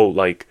how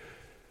like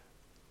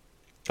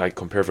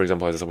compare, for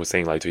example, as I was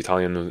saying, like to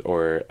Italian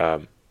or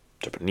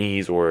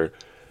Japanese or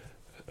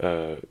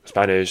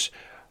Spanish,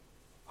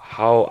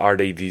 how are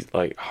they this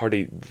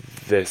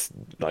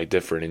like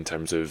different in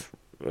terms of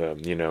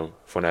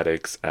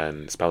phonetics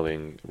and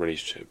spelling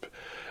relationship.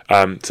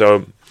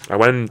 So I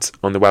went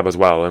on the web as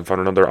well and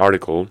found another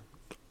article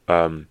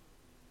by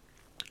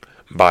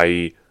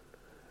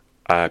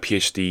a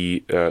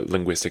PhD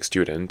linguistic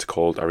student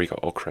called Arika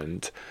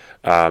Okrent,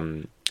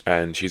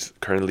 and she's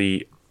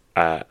currently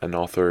an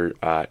author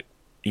at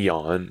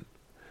Aeon.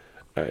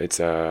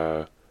 It's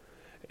a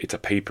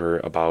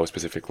paper about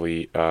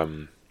specifically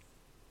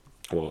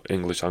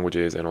English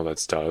languages and all that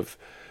stuff.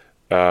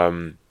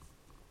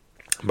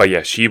 But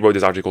yeah, she wrote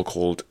this article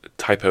called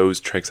 "Typos,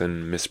 Tricks,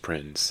 and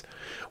Misprints: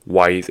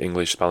 Why is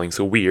English Spelling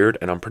So Weird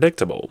and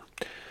Unpredictable?"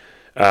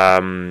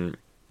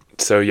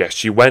 So yeah,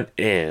 she went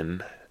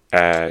in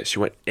about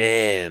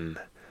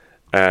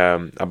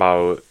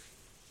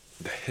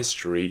the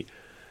history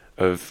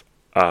of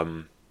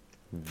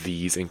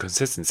these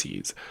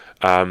inconsistencies.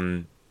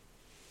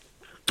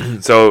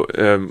 So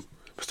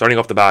starting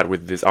off the bat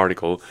with this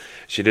article,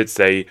 she did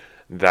say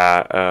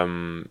that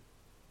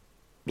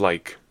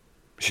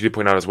she did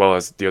point out, as well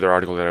as the other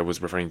article that I was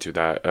referring to,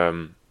 that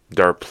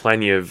there are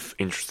plenty of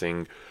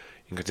interesting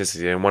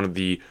inconsistencies, and one of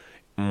the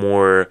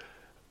more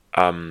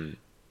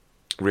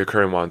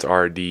recurring ones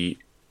are the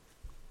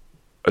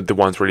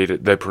ones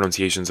related, the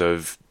pronunciations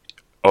of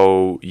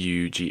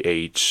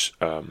OUGH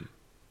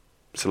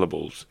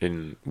syllables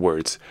in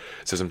words.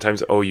 So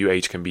sometimes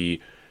OUH can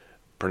be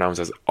pronounced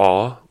as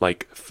aw,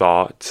 like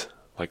thought,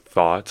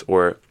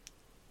 or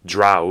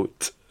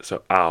drought,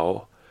 so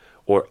ow,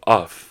 or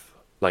uff,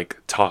 like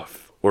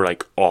tough, or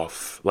like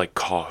off, like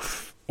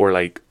cough, or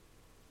like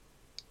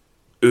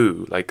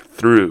ooh, like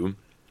through,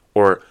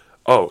 or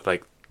oh,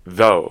 like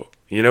though.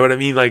 You know what I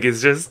mean? Like,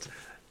 it's just,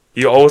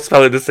 you always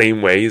spell it the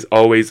same way. It's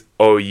always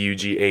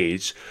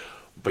OUGH,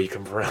 but you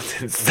can pronounce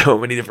it in so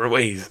many different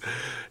ways.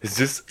 It's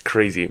just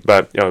crazy.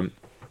 But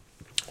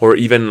or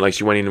even like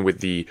she went in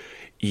with the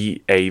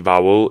EA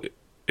vowel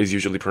is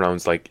usually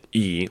pronounced like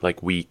E,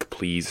 like weak,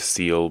 please,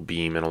 seal,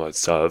 beam, and all that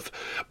stuff.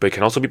 But it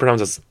can also be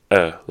pronounced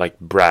as like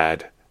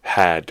Brad,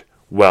 had,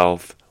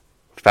 wealth,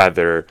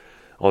 feather,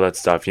 all that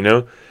stuff, you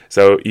know?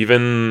 So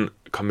even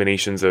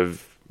combinations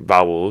of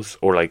vowels,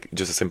 or like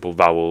just a simple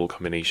vowel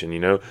combination, you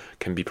know,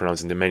 can be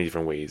pronounced in many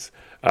different ways.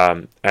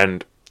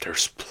 And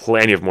there's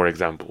plenty of more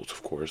examples,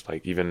 of course,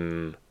 like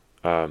even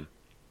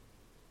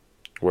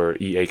where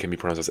EA can be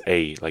pronounced as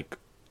A, like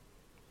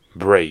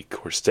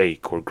break or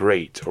steak or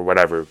great or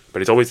whatever,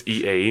 but it's always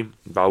EA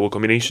vowel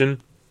combination.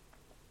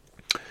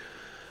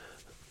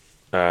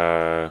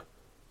 And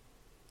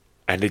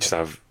they just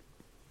have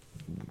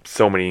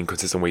so many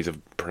inconsistent ways of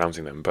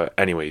pronouncing them. But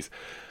anyways,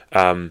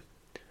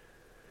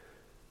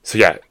 so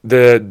yeah,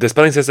 the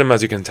spelling system,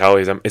 as you can tell,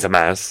 is a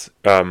mess.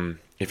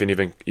 If you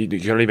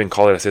don't even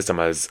call it a system,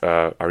 as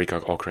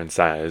Arika Okrent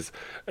says.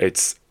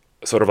 It's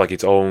sort of like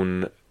its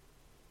own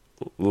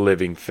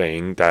living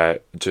thing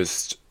that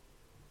just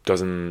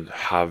doesn't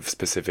have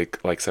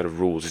specific like set of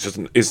rules.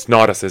 It's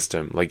not a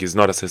system. Like, it's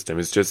not a system.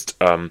 It's just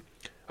a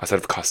set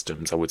of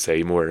customs, I would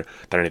say, more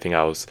than anything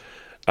else.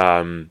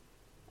 And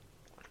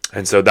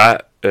so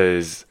that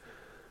is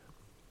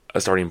a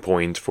starting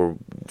point from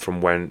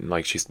when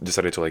like she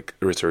decided to like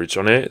research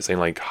on it, saying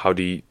like how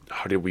did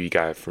we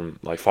get from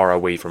like far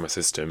away from a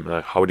system?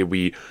 How did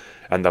we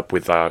end up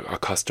with a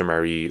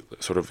customary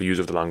sort of use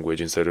of the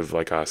language instead of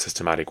like a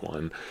systematic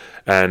one?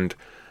 And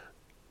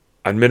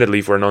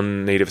admittedly, for a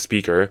non-native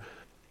speaker,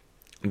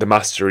 the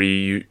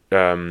mastery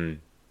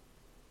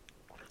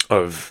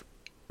of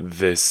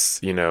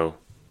this,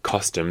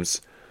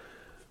 customs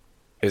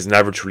is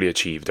never truly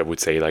achieved, I would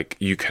say. Like,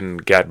 you can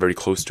get very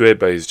close to it,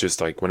 but it's just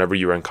like whenever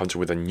you encounter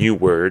with a new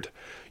word,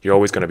 you're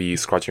always going to be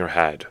scratching your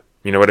head.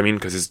 You know what I mean?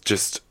 Because it's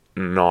just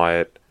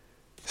not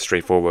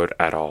straightforward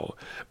at all.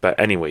 But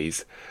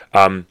anyways,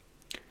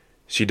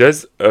 she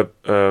does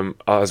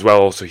as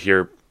well also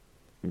here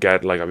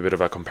get like a bit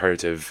of a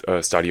comparative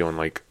study on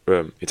like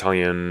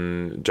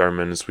Italian,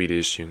 German,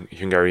 Swedish,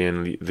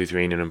 Hungarian,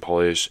 Lithuanian, and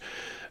Polish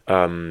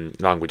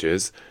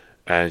languages,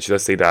 and she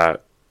does say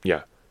that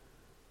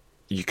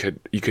you could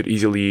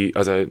easily,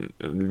 as a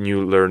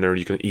new learner,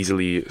 you can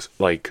easily,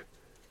 like,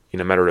 in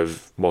a matter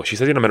of, well, she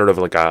said in a matter of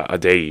like a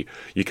day,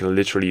 you can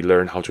literally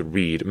learn how to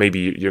read.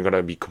 Maybe you're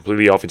gonna be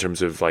completely off in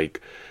terms of like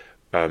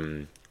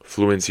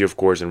fluency, of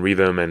course, and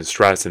rhythm and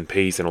stress and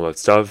pace and all that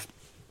stuff,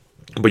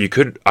 but you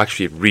could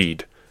actually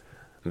read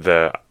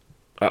the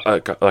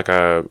like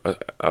a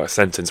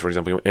sentence, for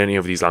example, in any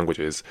of these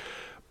languages,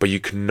 but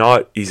you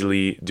cannot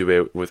easily do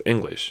it with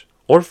English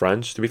or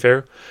French, to be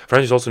fair.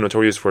 French is also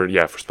notorious for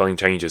spelling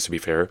changes, to be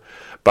fair,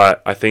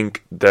 but I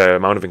think the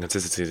amount of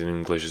inconsistencies in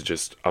English is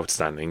just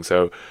outstanding.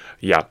 So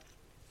yeah,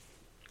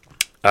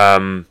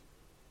 the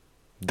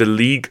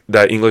league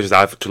that English is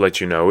at, to let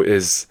you know,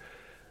 is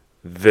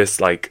this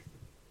like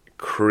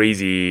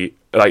crazy,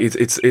 like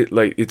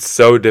it's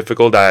so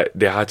difficult that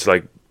they had to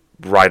like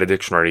write a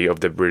dictionary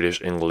of the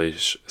British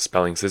English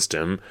spelling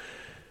system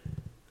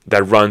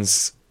that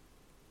runs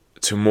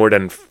to more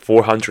than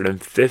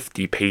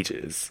 450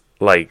 pages.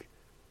 Like,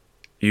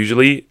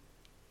 usually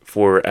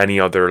for any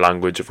other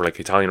language, for like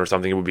Italian or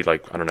something, it would be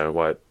like, I don't know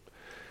what,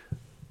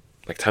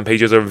 like 10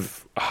 pages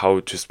of how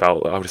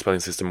the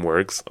spelling system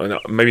works.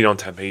 Maybe not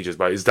 10 pages,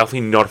 but it's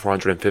definitely not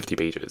 450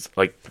 pages.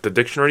 Like the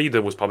dictionary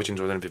that was published in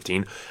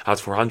 2015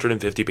 has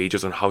 450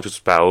 pages on how to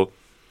spell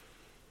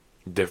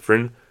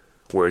different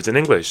words in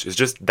English. It's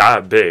just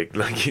that big.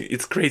 Like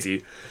it's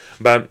crazy.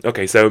 But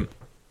okay, so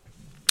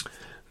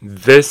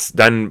this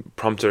then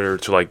prompted her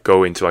to like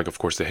go into like, of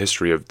course, the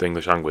history of the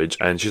English language,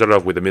 and she started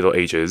off with the Middle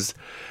Ages,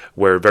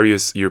 where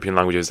various European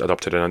languages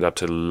adopted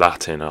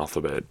Latin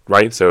alphabet,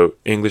 right? So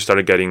English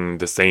started getting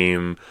the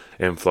same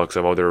influx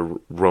of other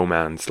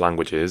Romance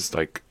languages,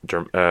 like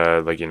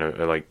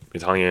like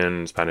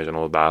Italian, Spanish, and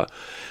all of that.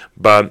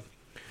 But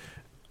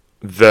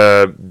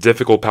the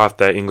difficult path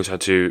that English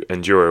had to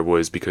endure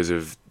was because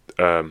of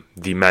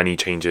the many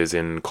changes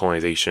in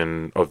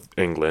colonization of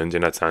England,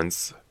 in that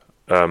sense.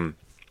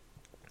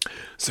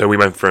 So we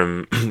went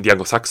from the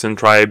Anglo-Saxon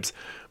tribes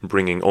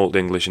bringing Old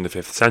English in the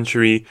 5th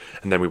century,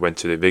 and then we went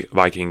to the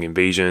Viking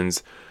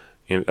invasions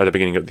at the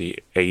beginning of the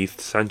 8th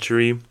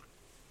century,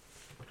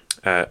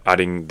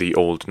 adding the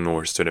Old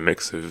Norse to the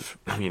mix of,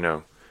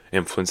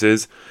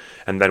 influences.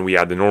 And then we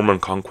had the Norman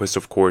conquest,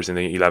 of course, in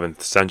the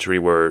 11th century,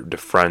 where the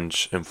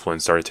French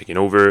influence started taking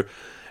over.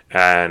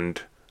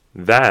 And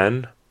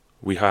then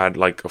we had,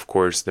 like, of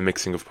course, the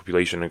mixing of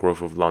population and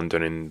growth of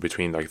London in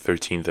between, like,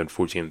 13th and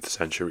 14th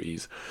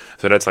centuries.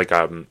 So that's, like,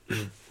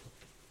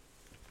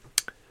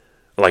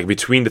 like,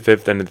 between the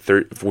 5th and the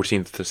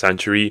 14th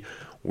century,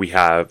 we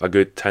have a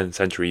good 10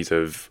 centuries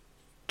of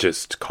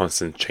just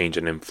constant change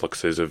and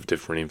influxes of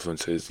different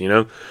influences,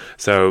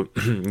 So,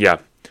 yeah.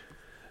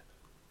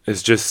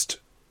 It's just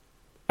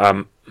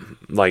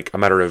like a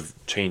matter of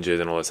changes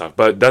and all that stuff.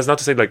 But that's not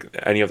to say like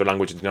any other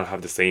language did not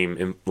have the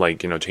same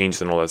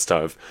changes and all that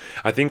stuff.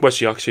 I think what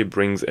she actually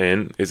brings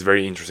in is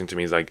very interesting to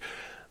me. Is like,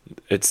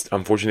 it's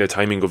unfortunately the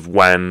timing of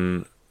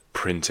when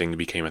printing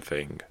became a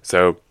thing.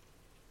 So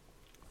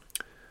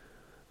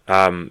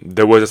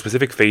there was a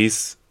specific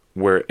phase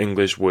where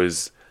English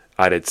was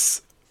at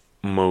its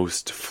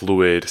most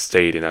fluid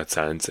state in that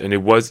sense, and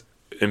it was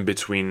in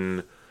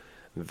between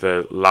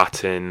the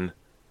Latin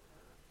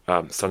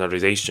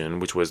standardization,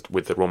 which was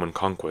with the Roman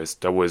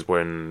conquest. That was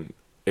when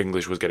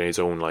English was getting its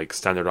own like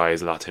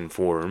standardized Latin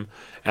form,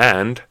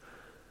 and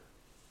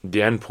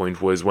the end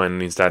point was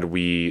when instead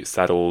we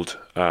settled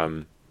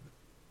in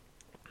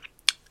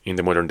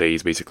the modern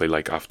days, basically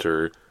like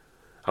after,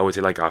 I would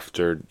say like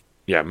after,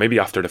 maybe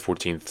after the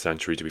 14th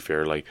century, to be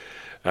fair, like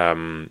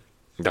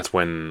that's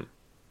when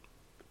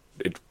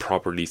it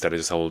properly started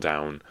to settle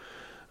down.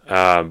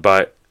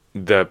 But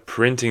the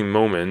printing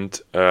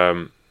moment,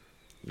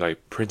 I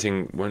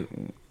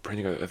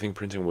think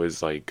printing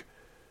was like,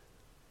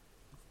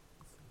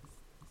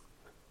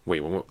 so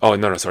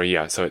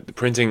the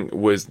printing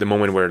was the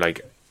moment where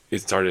like it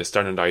started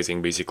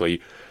standardizing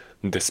basically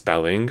the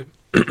spelling.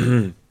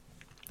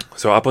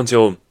 So up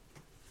until,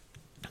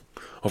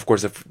 of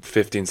course, the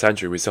 15th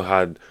century, we still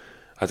had,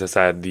 as I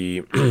said,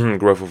 the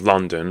growth of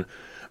London,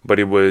 but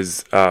it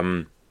was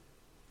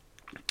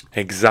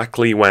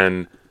exactly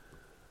when,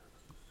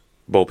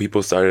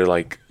 people started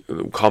like,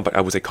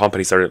 I would say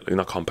companies started,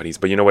 not companies,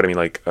 but you know what I mean,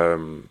 like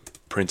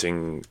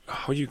printing,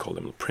 how do you call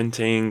them?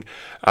 Printing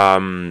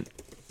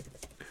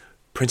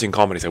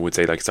companies, I would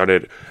say, like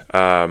started,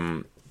 let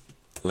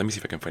me see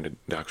if I can find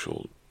the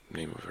actual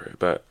name of it,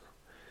 but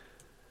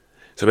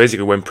so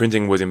basically when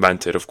printing was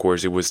invented, of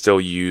course, it was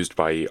still used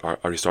by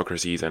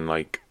aristocracies and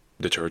like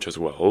the church as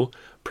well,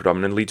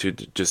 predominantly to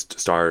just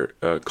start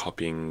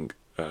copying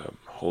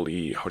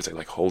holy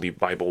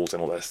Bibles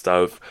and all that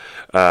stuff.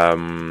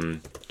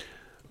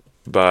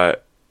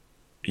 But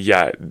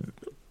yeah,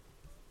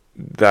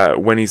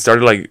 that when he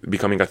started like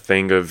becoming a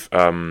thing of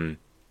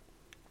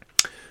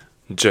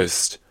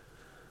just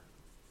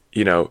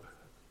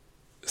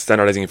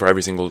standardizing for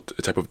every single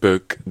type of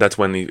book, that's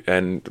when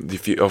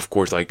of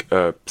course like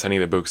sending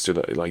the books to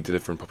the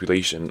different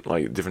population,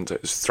 like different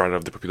strata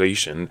of the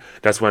population,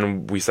 that's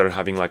when we started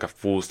having like a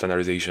full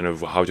standardization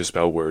of how to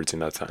spell words in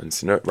that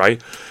sense,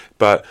 right?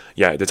 But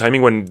yeah, the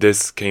timing when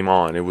this came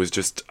on, it was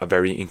just a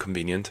very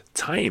inconvenient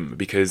time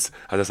because,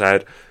 as I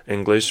said,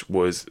 English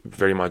was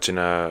very much in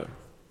a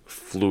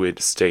fluid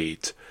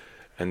state,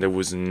 and there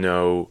was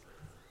no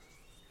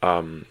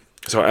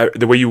so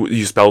the way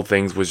you spell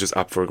things was just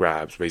up for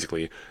grabs,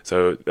 basically.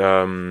 So,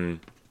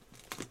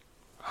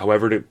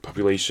 however the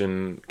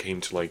population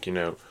came to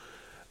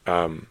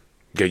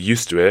get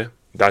used to it,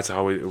 that's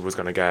how it was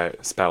gonna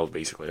get spelled,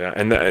 basically.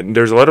 And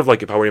there's a lot of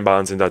like a power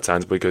imbalance in that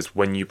sense, because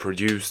when you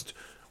produced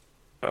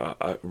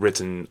a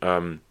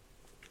written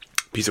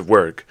piece of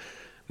work,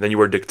 then you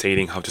were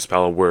dictating how to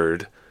spell a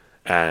word,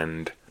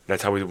 and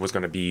that's how it was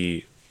gonna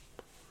be.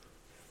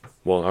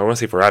 Well, I don't want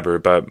to say forever,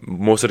 but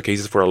most of the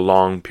cases for a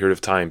long period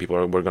of time, people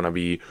were going to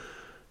be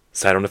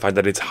set on the fact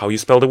that it's how you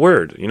spell the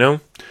word,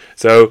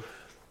 So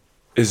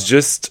it's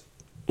just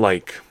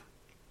like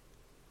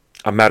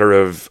a matter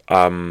of,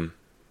 as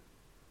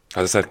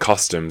I said,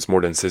 customs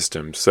more than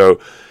systems. So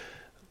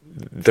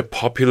the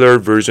popular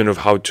version of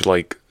how to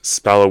like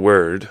spell a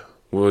word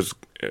was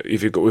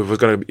if it was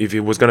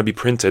gonna be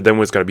printed, then it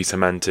was gonna be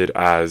cemented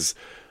as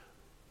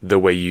the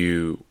way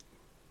you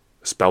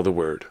spell the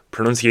word.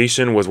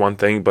 Pronunciation was one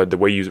thing, but the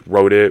way you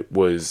wrote it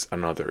was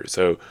another.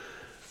 So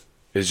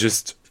it's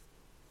just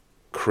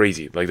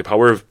crazy. Like, the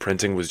power of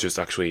printing was just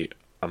actually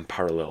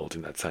unparalleled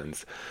in that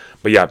sense.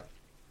 But yeah,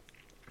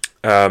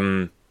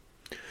 so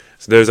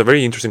there's a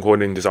very interesting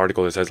quote in this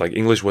article that says, like,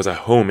 English was a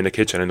home, in the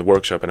kitchen, in the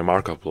workshop, and a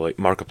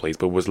marketplace,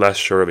 but was less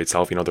sure of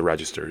itself in other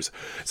registers.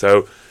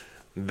 So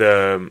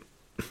the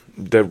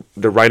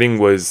writing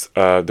was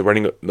the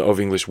writing of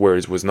English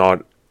words was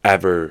not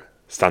ever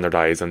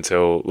standardized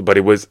until, but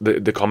it was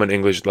the common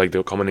English, like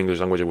the common English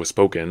language that was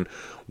spoken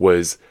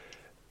was,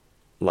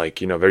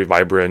 like, you know, very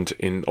vibrant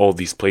in all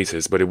these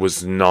places, but it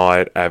was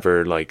not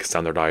ever like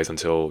standardized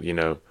until, you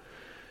know,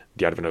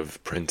 the advent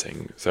of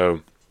printing.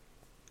 So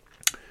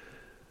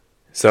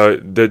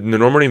the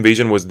Norman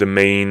invasion was the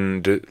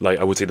main, like,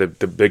 I would say the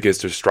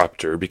biggest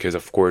disruptor, because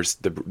of course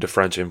the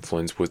French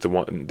influence was the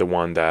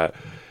one that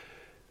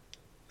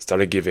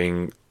started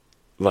giving,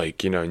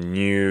 like, you know,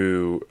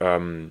 new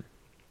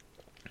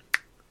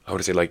I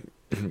would say, like,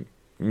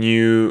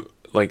 new,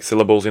 like,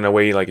 syllables in a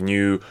way, like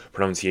new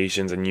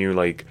pronunciations and new,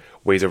 like,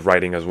 ways of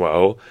writing as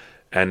well,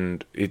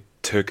 and it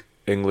took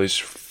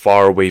English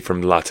far away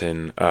from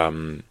Latin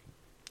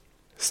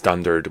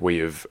standard way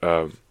of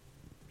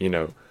you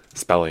know,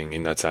 spelling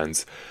in that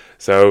sense.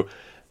 So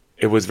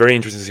it was very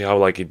interesting to see how,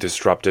 like, it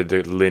disrupted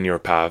the linear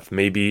path.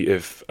 Maybe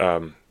if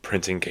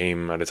printing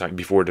came at a time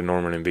before the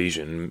Norman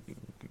invasion,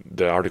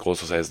 the article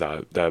also says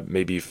that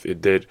maybe if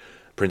it did,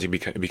 printing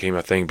became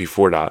a thing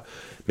before that,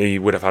 maybe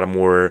would have had a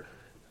more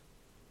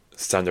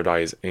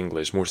standardized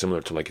English, more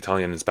similar to, like,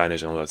 Italian and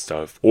Spanish and all that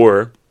stuff.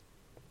 Or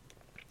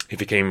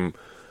if it came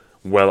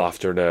well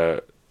after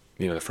the,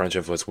 you know, the French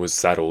influence was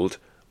settled,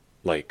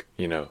 like,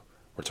 you know,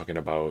 we're talking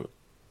about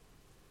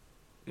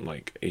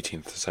like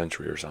 18th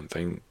century or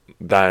something,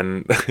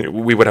 then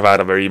we would have had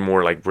a very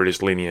more, like,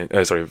 British lenient,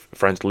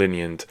 French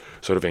lenient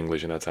sort of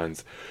English in that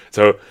sense.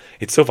 So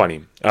it's so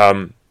funny.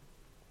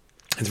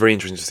 It's very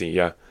interesting to see.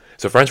 Yeah.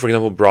 So French, for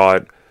example,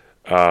 brought,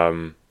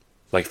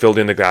 like, filled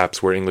in the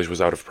gaps where English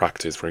was out of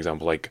practice. For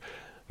example, like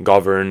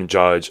govern,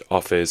 judge,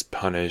 office,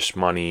 punish,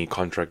 money,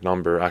 contract,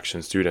 number,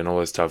 action, student, all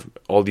this stuff.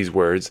 All these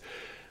words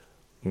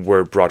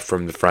were brought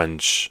from the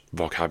French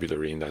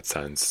vocabulary in that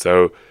sense.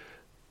 So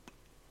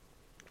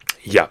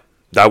yeah,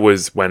 that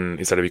was when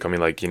it started becoming,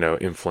 like, you know,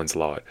 influence a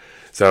lot.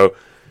 So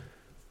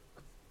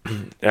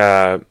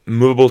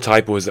movable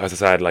type was, as I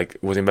said, like,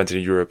 was invented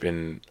in Europe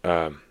in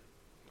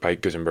by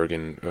Gutenberg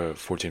in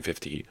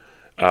 1450,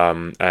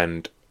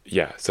 and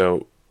yeah,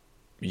 so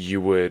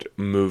you would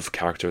move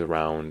characters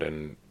around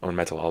and on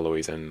metal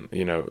alloys, and,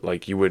 you know,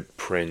 like, you would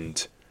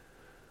print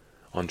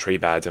on tray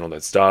pads and all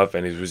that stuff,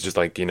 and it was just,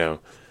 like, you know,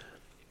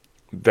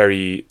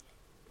 very,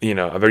 you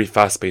know, a very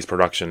fast-paced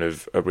production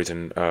of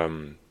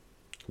written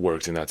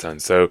works in that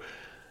sense. So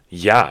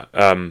yeah,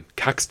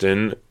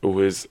 Caxton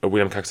was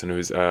William Caxton, who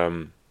was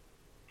a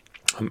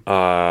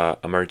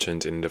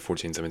merchant in the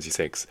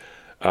 1476.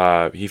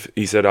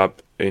 He set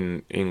up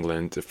in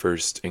England the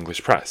first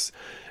English press,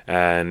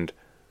 and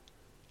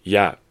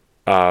yeah,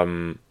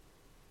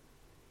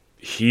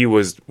 he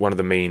was one of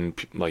the main,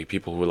 like,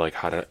 people who, like,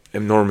 had an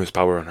enormous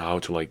power on how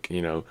to, like,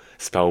 you know,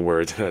 spell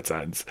words in that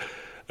sense.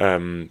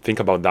 Think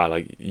about that.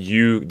 Like,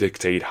 you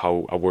dictate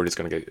how a word is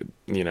gonna get,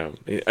 you know,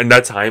 in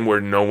that time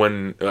where no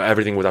one,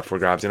 everything was up for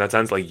grabs. In that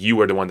sense, like, you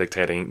were the one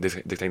dictating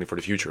for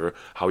the future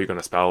how you're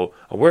gonna spell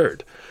a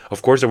word.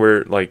 Of course, there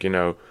were, like, you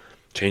know,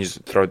 changes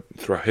throughout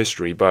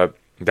history, but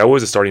that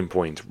was a starting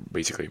point,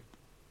 basically.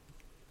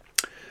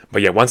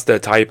 But yeah, once the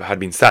type had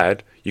been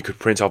set, you could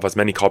print off as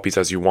many copies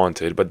as you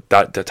wanted, but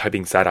that the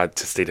typing set had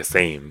to stay the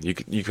same. You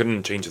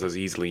couldn't change it as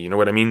easily. You know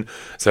what I mean?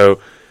 So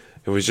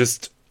it was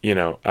just, you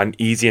know, an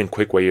easy and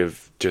quick way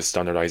of just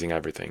standardizing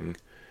everything.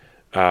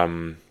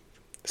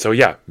 So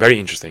yeah, very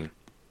interesting.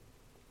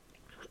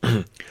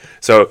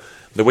 So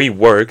the way it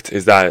worked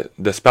is that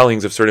the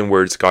spellings of certain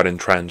words got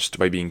entrenched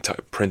by being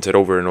printed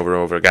over and over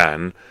and over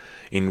again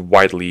in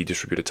widely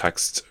distributed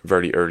texts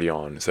very early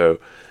on. So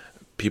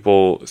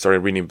people started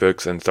reading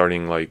books and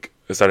started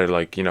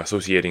you know,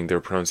 associating their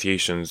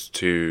pronunciations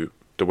to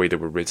the way they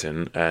were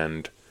written,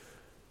 and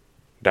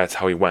that's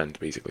how it went,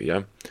 basically.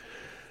 Yeah.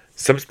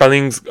 Some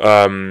spellings,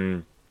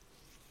 as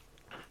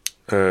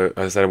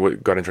I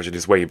said, got entrenched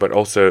this way, but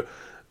also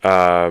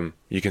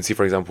you can see,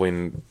 for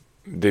example,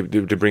 they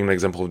bring an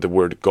example of the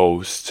word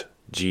ghost,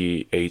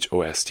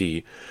 Ghost,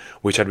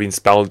 which had been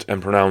spelled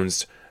and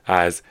pronounced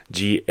as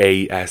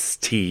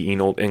Gast in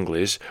Old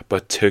English,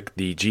 but took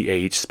the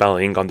GH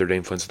spelling under the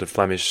influence of the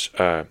Flemish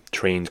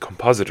trained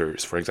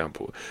compositors, for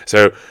example.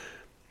 So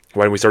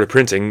when we started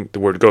printing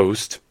the word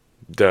ghost,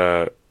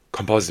 the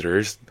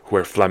compositors, who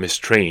were Flemish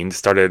trained,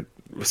 started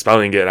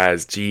spelling it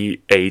as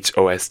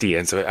Ghost,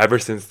 and so ever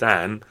since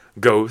then,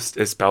 ghost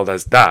is spelled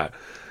as that,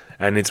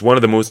 and it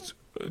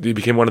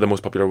became one of the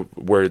most popular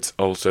words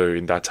also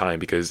in that time,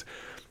 because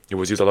it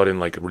was used a lot in,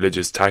 like,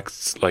 religious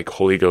texts, like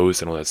Holy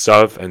Ghost and all that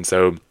stuff. And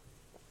so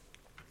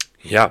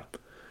yeah,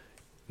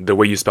 the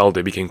way you spelled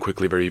it became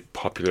quickly very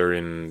popular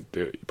in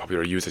the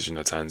popular usage in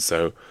that sense.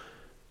 So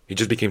it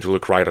just became to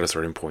look right at a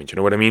certain point. You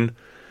know what I mean?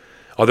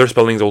 Other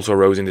spellings also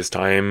arose in this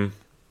time.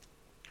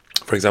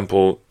 For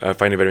example, I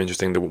find it very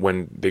interesting that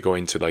when they go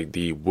into like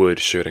the would,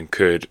 should, and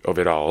could of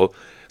it all.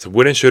 So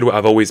would and should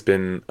have always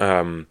been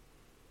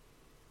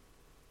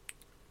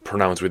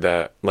pronounced with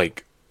the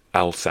like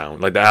L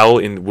sound. Like the L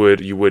in would,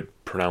 you would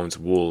pronounce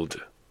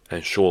would,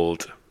 and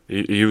should.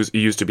 It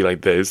used to be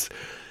like this,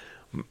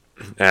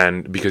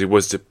 and because it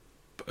was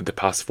the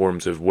past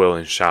forms of will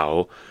and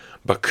shall,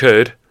 but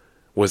could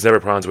was never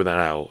pronounced with an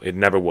L. It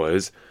never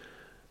was.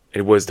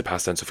 It was the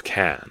past tense of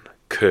can,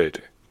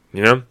 could,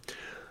 you know?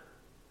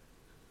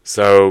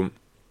 So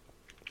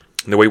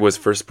the way it was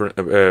first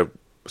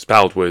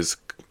spelled was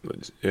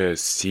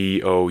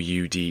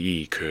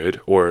COUDE,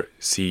 could, or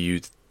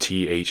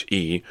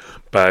CUTHE,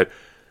 but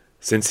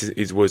since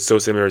it was so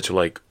similar to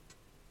like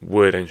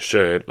would and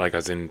should, like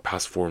as in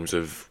past forms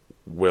of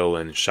will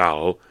and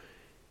shall,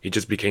 it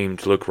just became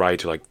to look right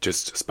to like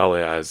just spell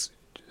it as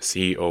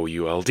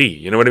COULD.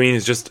 You know what I mean?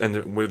 It's just,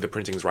 and with the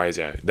printing's rise,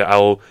 yeah, the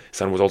L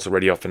sound was also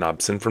already often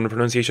absent from the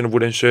pronunciation of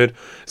would and should.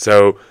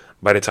 So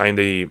by the time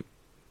they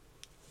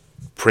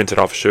printed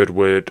off should,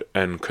 would,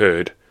 and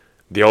could,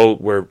 they all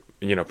were,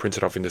 you know,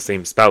 printed off in the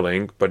same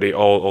spelling, but they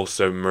all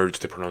also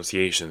merged the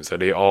pronunciation. So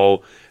they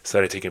all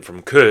started taking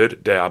from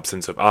could, the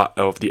absence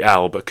of the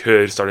L, but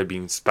could started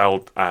being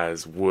spelled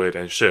as would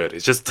and should.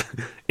 It's just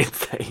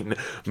insane.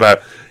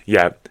 But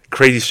yeah,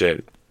 crazy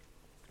shit.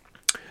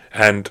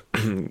 And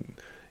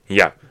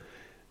yeah,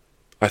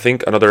 I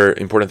think another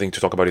important thing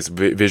to talk about is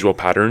visual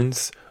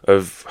patterns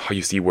of how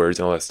you see words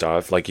and all that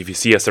stuff. Like if you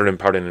see a certain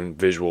pattern in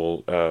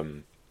visual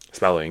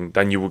spelling,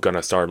 then you're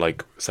gonna start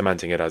like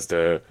cementing it as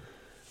the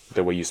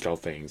way you spell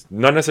things.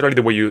 Not necessarily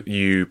the way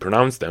you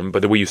pronounce them,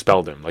 but the way you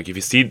spell them. Like if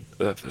you see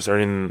a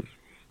certain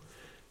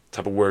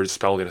type of words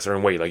spelled in a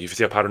certain way, like if you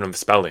see a pattern of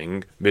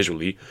spelling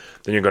visually,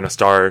 then you're gonna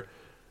start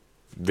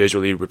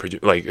visually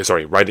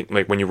writing,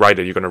 like when you write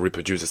it, you're going to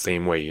reproduce the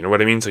same way, you know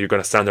what I mean? So you're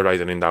going to standardize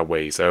it in that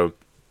way. So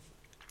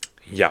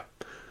yeah.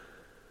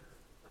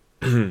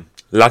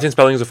 Latin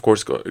spellings, of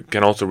course,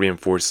 can also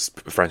reinforce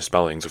French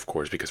spellings, of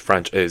course, because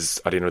French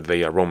is, at the end of the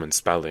day, a Roman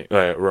spelling,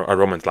 a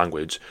Roman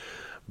language.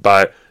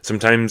 But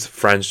sometimes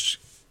French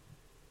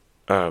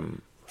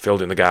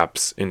filled in the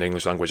gaps in the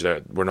English language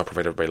that were not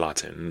provided by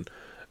Latin.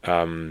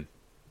 And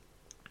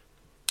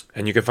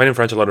you can find in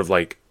French a lot of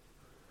like,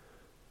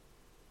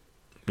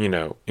 you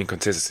know,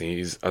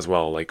 inconsistencies as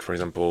well. Like for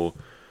example,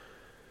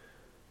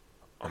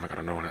 oh my god,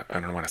 I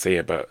don't know how to say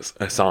it, but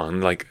a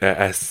song like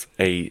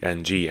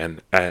S-A-N-G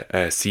and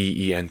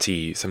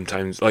C-E-N-T.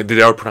 Sometimes like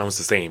they are pronounced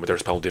the same, but they're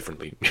spelled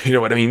differently. You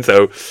know what I mean?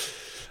 So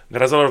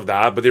there's a lot of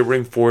that, but they're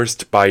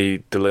reinforced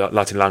by the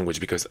Latin language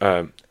because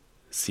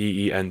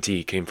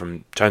C-E-N-T came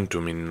from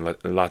centum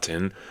in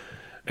Latin,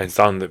 and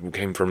san that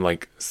came from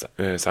like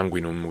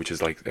sanguinum, which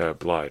is like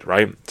blood,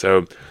 right?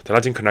 So the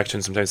Latin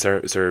connection sometimes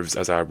serves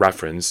as a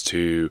reference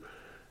to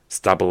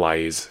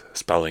stabilize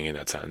spelling in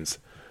that sense.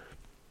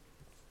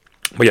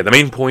 But yeah, the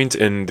main point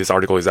in this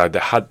article is that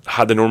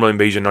had the normal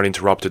invasion not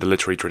interrupted the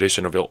literary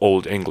tradition of the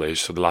Old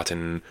English, so the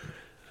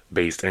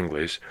Latin-based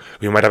English,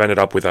 we might have ended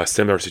up with a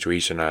similar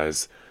situation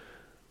as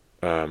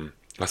a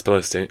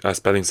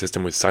spelling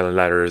system with silent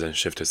letters and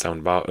shifted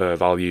sound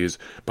values,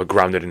 but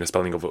grounded in the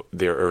spelling of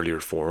their earlier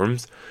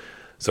forms.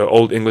 So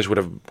Old English would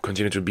have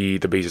continued to be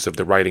the basis of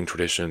the writing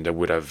tradition that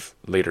would have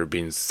later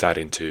been set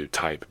into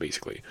type,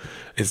 basically.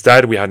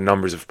 Instead, we had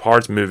numbers of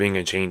parts moving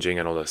and changing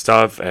and all that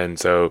stuff, and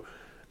so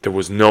there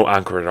was no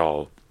anchor at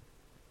all.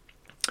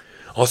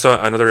 Also,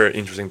 another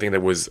interesting thing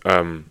that was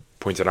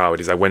pointed out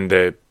is that when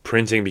the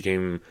printing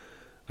became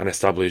an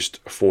established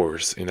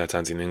force, in that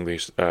sense, in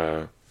English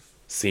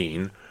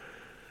scene,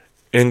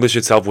 English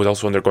itself was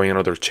also undergoing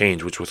another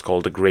change, which was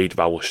called the Great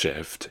Vowel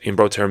Shift. In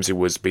broad terms, it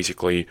was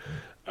basically,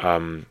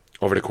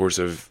 over the course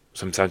of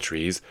some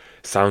centuries,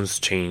 sounds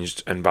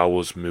changed and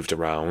vowels moved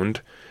around.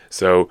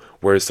 So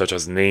words such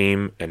as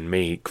name and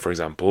make, for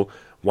example,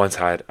 once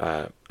had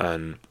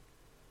an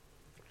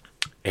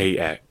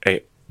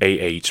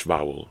AH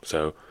vowel.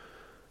 So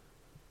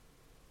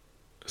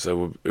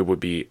it would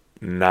be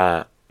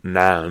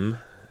nam,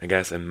 I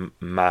guess, and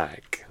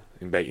mag.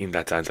 In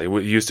that sense, like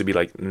it used to be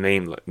like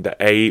name. The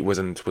A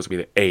wasn't supposed to be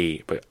the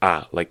A, but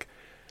A, like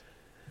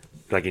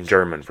in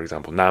German, for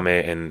example, Name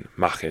and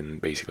Machen,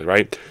 basically,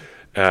 right?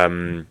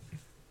 Or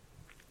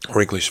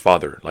English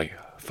father, like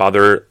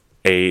father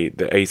A.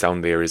 The A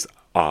sound there is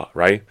A,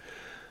 right?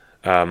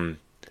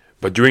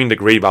 But during the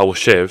Great Vowel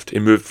Shift,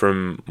 it moved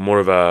from more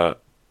of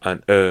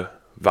an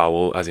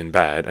vowel, as in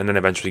bad, and then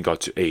eventually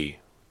got to A,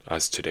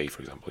 as today,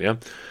 for example. Yeah.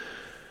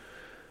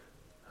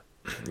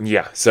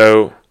 Yeah.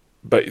 So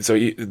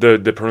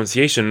the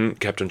pronunciation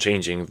kept on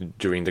changing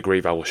during the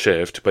Great Vowel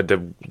Shift, but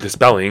the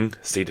spelling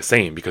stayed the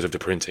same because of the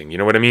printing. You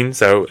know what I mean?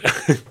 So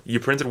you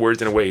printed words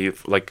in a way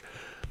like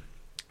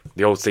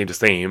they all stayed the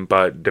same,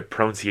 but the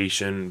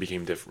pronunciation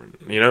became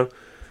different. You know?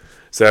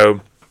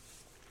 So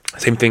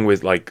same thing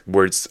with like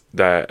words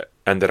that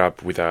ended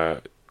up with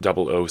a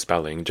double O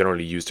spelling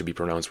generally used to be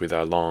pronounced with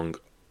a long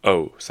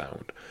O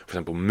sound. For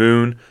example,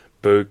 moon,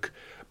 book,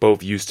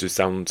 both used to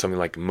sound something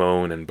like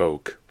moan and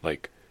boke,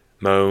 like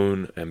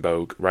moan and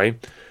boke, right?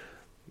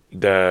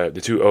 The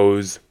two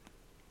O's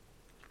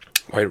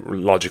quite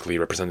logically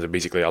represented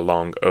basically a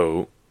long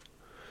O,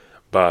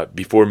 but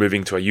before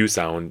moving to a U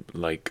sound,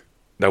 like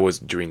that was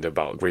during the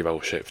great vowel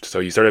shift. So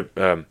you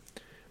started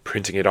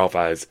printing it off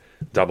as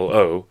double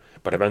O,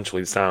 but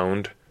eventually the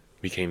sound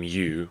became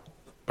U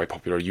by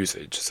popular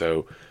usage.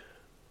 So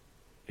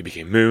it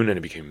became moon and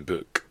it became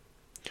book.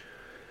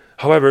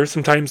 However,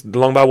 sometimes the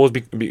long vowels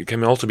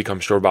can also become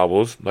short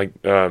vowels, like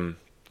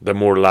the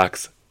more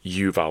lax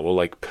U vowel,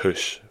 like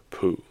push,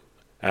 poo.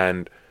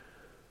 And,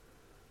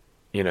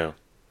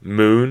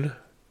 moon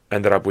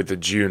ended up with the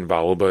June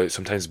vowel, but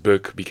sometimes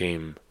book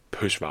became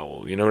push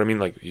vowel. You know what I mean?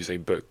 Like you say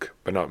book,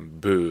 but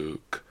not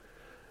book.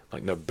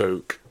 Like not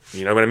book.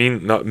 You know what I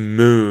mean? Not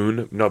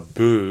moon, not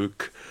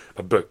book,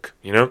 but book,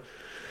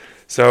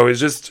 So it's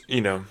just,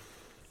 they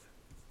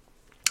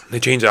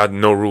changed out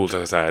no rules,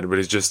 as I said, but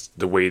it's just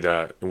the way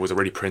that it was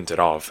already printed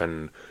off,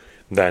 and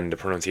then the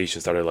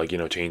pronunciation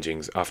started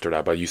changing after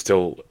that, but you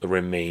still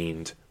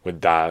remained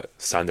with that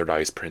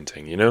standardized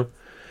printing.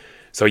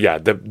 So yeah,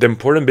 the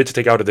important bit to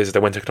take out of this is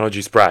that when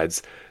technology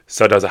spreads,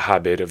 so does a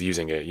habit of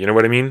using it. You know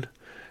what I mean?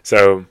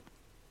 So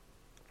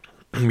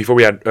before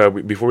we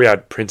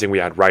had printing, we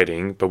had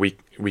writing, but we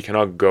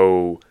cannot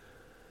go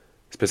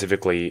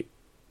specifically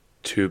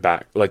too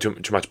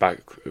much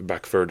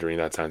back further in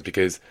that sense,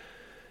 because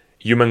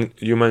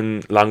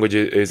human language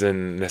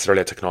isn't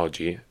necessarily a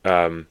technology.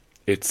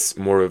 It's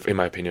more of, in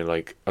my opinion,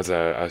 like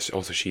as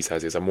also she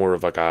says, it's a more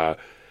of like a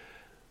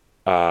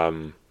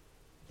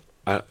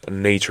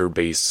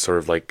nature-based sort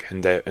of like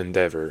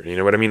endeavor. You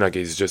know what I mean? Like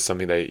it's just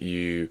something that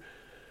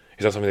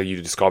it's not something that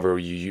you discover or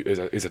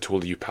is a tool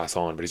that you pass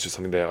on, but it's just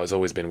something that has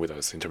always been with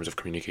us in terms of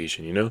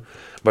communication.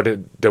 But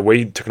the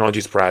way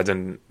technology spreads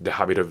and the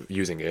habit of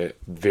using it,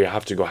 they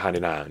have to go hand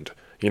in hand.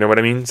 You know what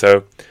I mean?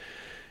 So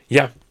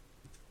yeah,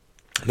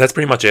 that's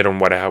pretty much it on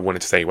what I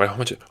wanted to say. How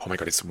much? Oh my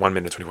god, it's 1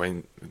 minute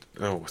 21.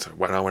 Oh, sorry,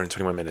 1 hour and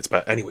 21 minutes.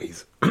 But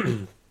anyways,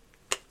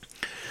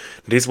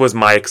 this was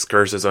my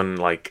excursus on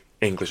like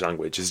English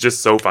language. It's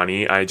just so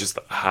funny. I just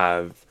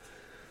have,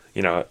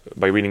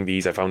 by reading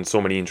these, I found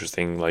so many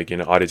interesting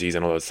oddities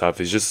and all that stuff.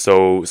 It's just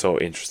so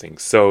interesting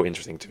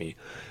to me.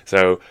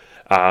 So,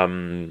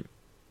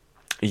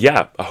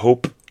 yeah, I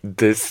hope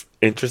this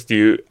interests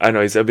you. I know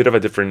it's a bit of a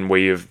different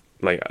way of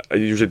I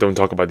usually don't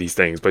talk about these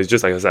things, but it's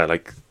just like I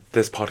said,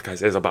 this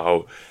podcast is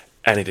about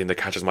anything that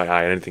catches my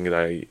eye, anything that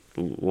I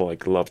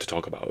love to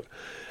talk about.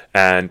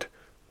 And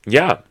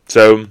yeah,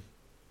 so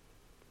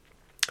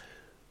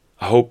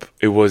I hope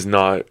it was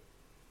not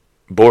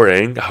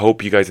boring. I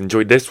hope you guys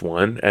enjoyed this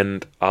one,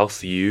 and I'll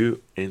see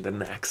you in the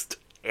next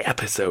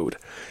episode.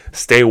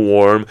 Stay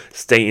warm,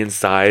 stay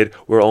inside.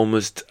 We're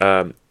almost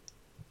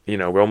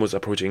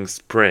approaching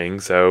spring,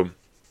 so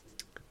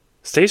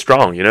stay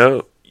strong,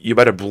 You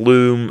better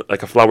bloom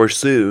like a flower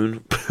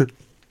soon.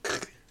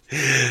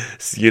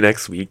 See you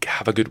next week.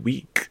 Have a good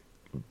week.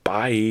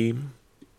 Bye.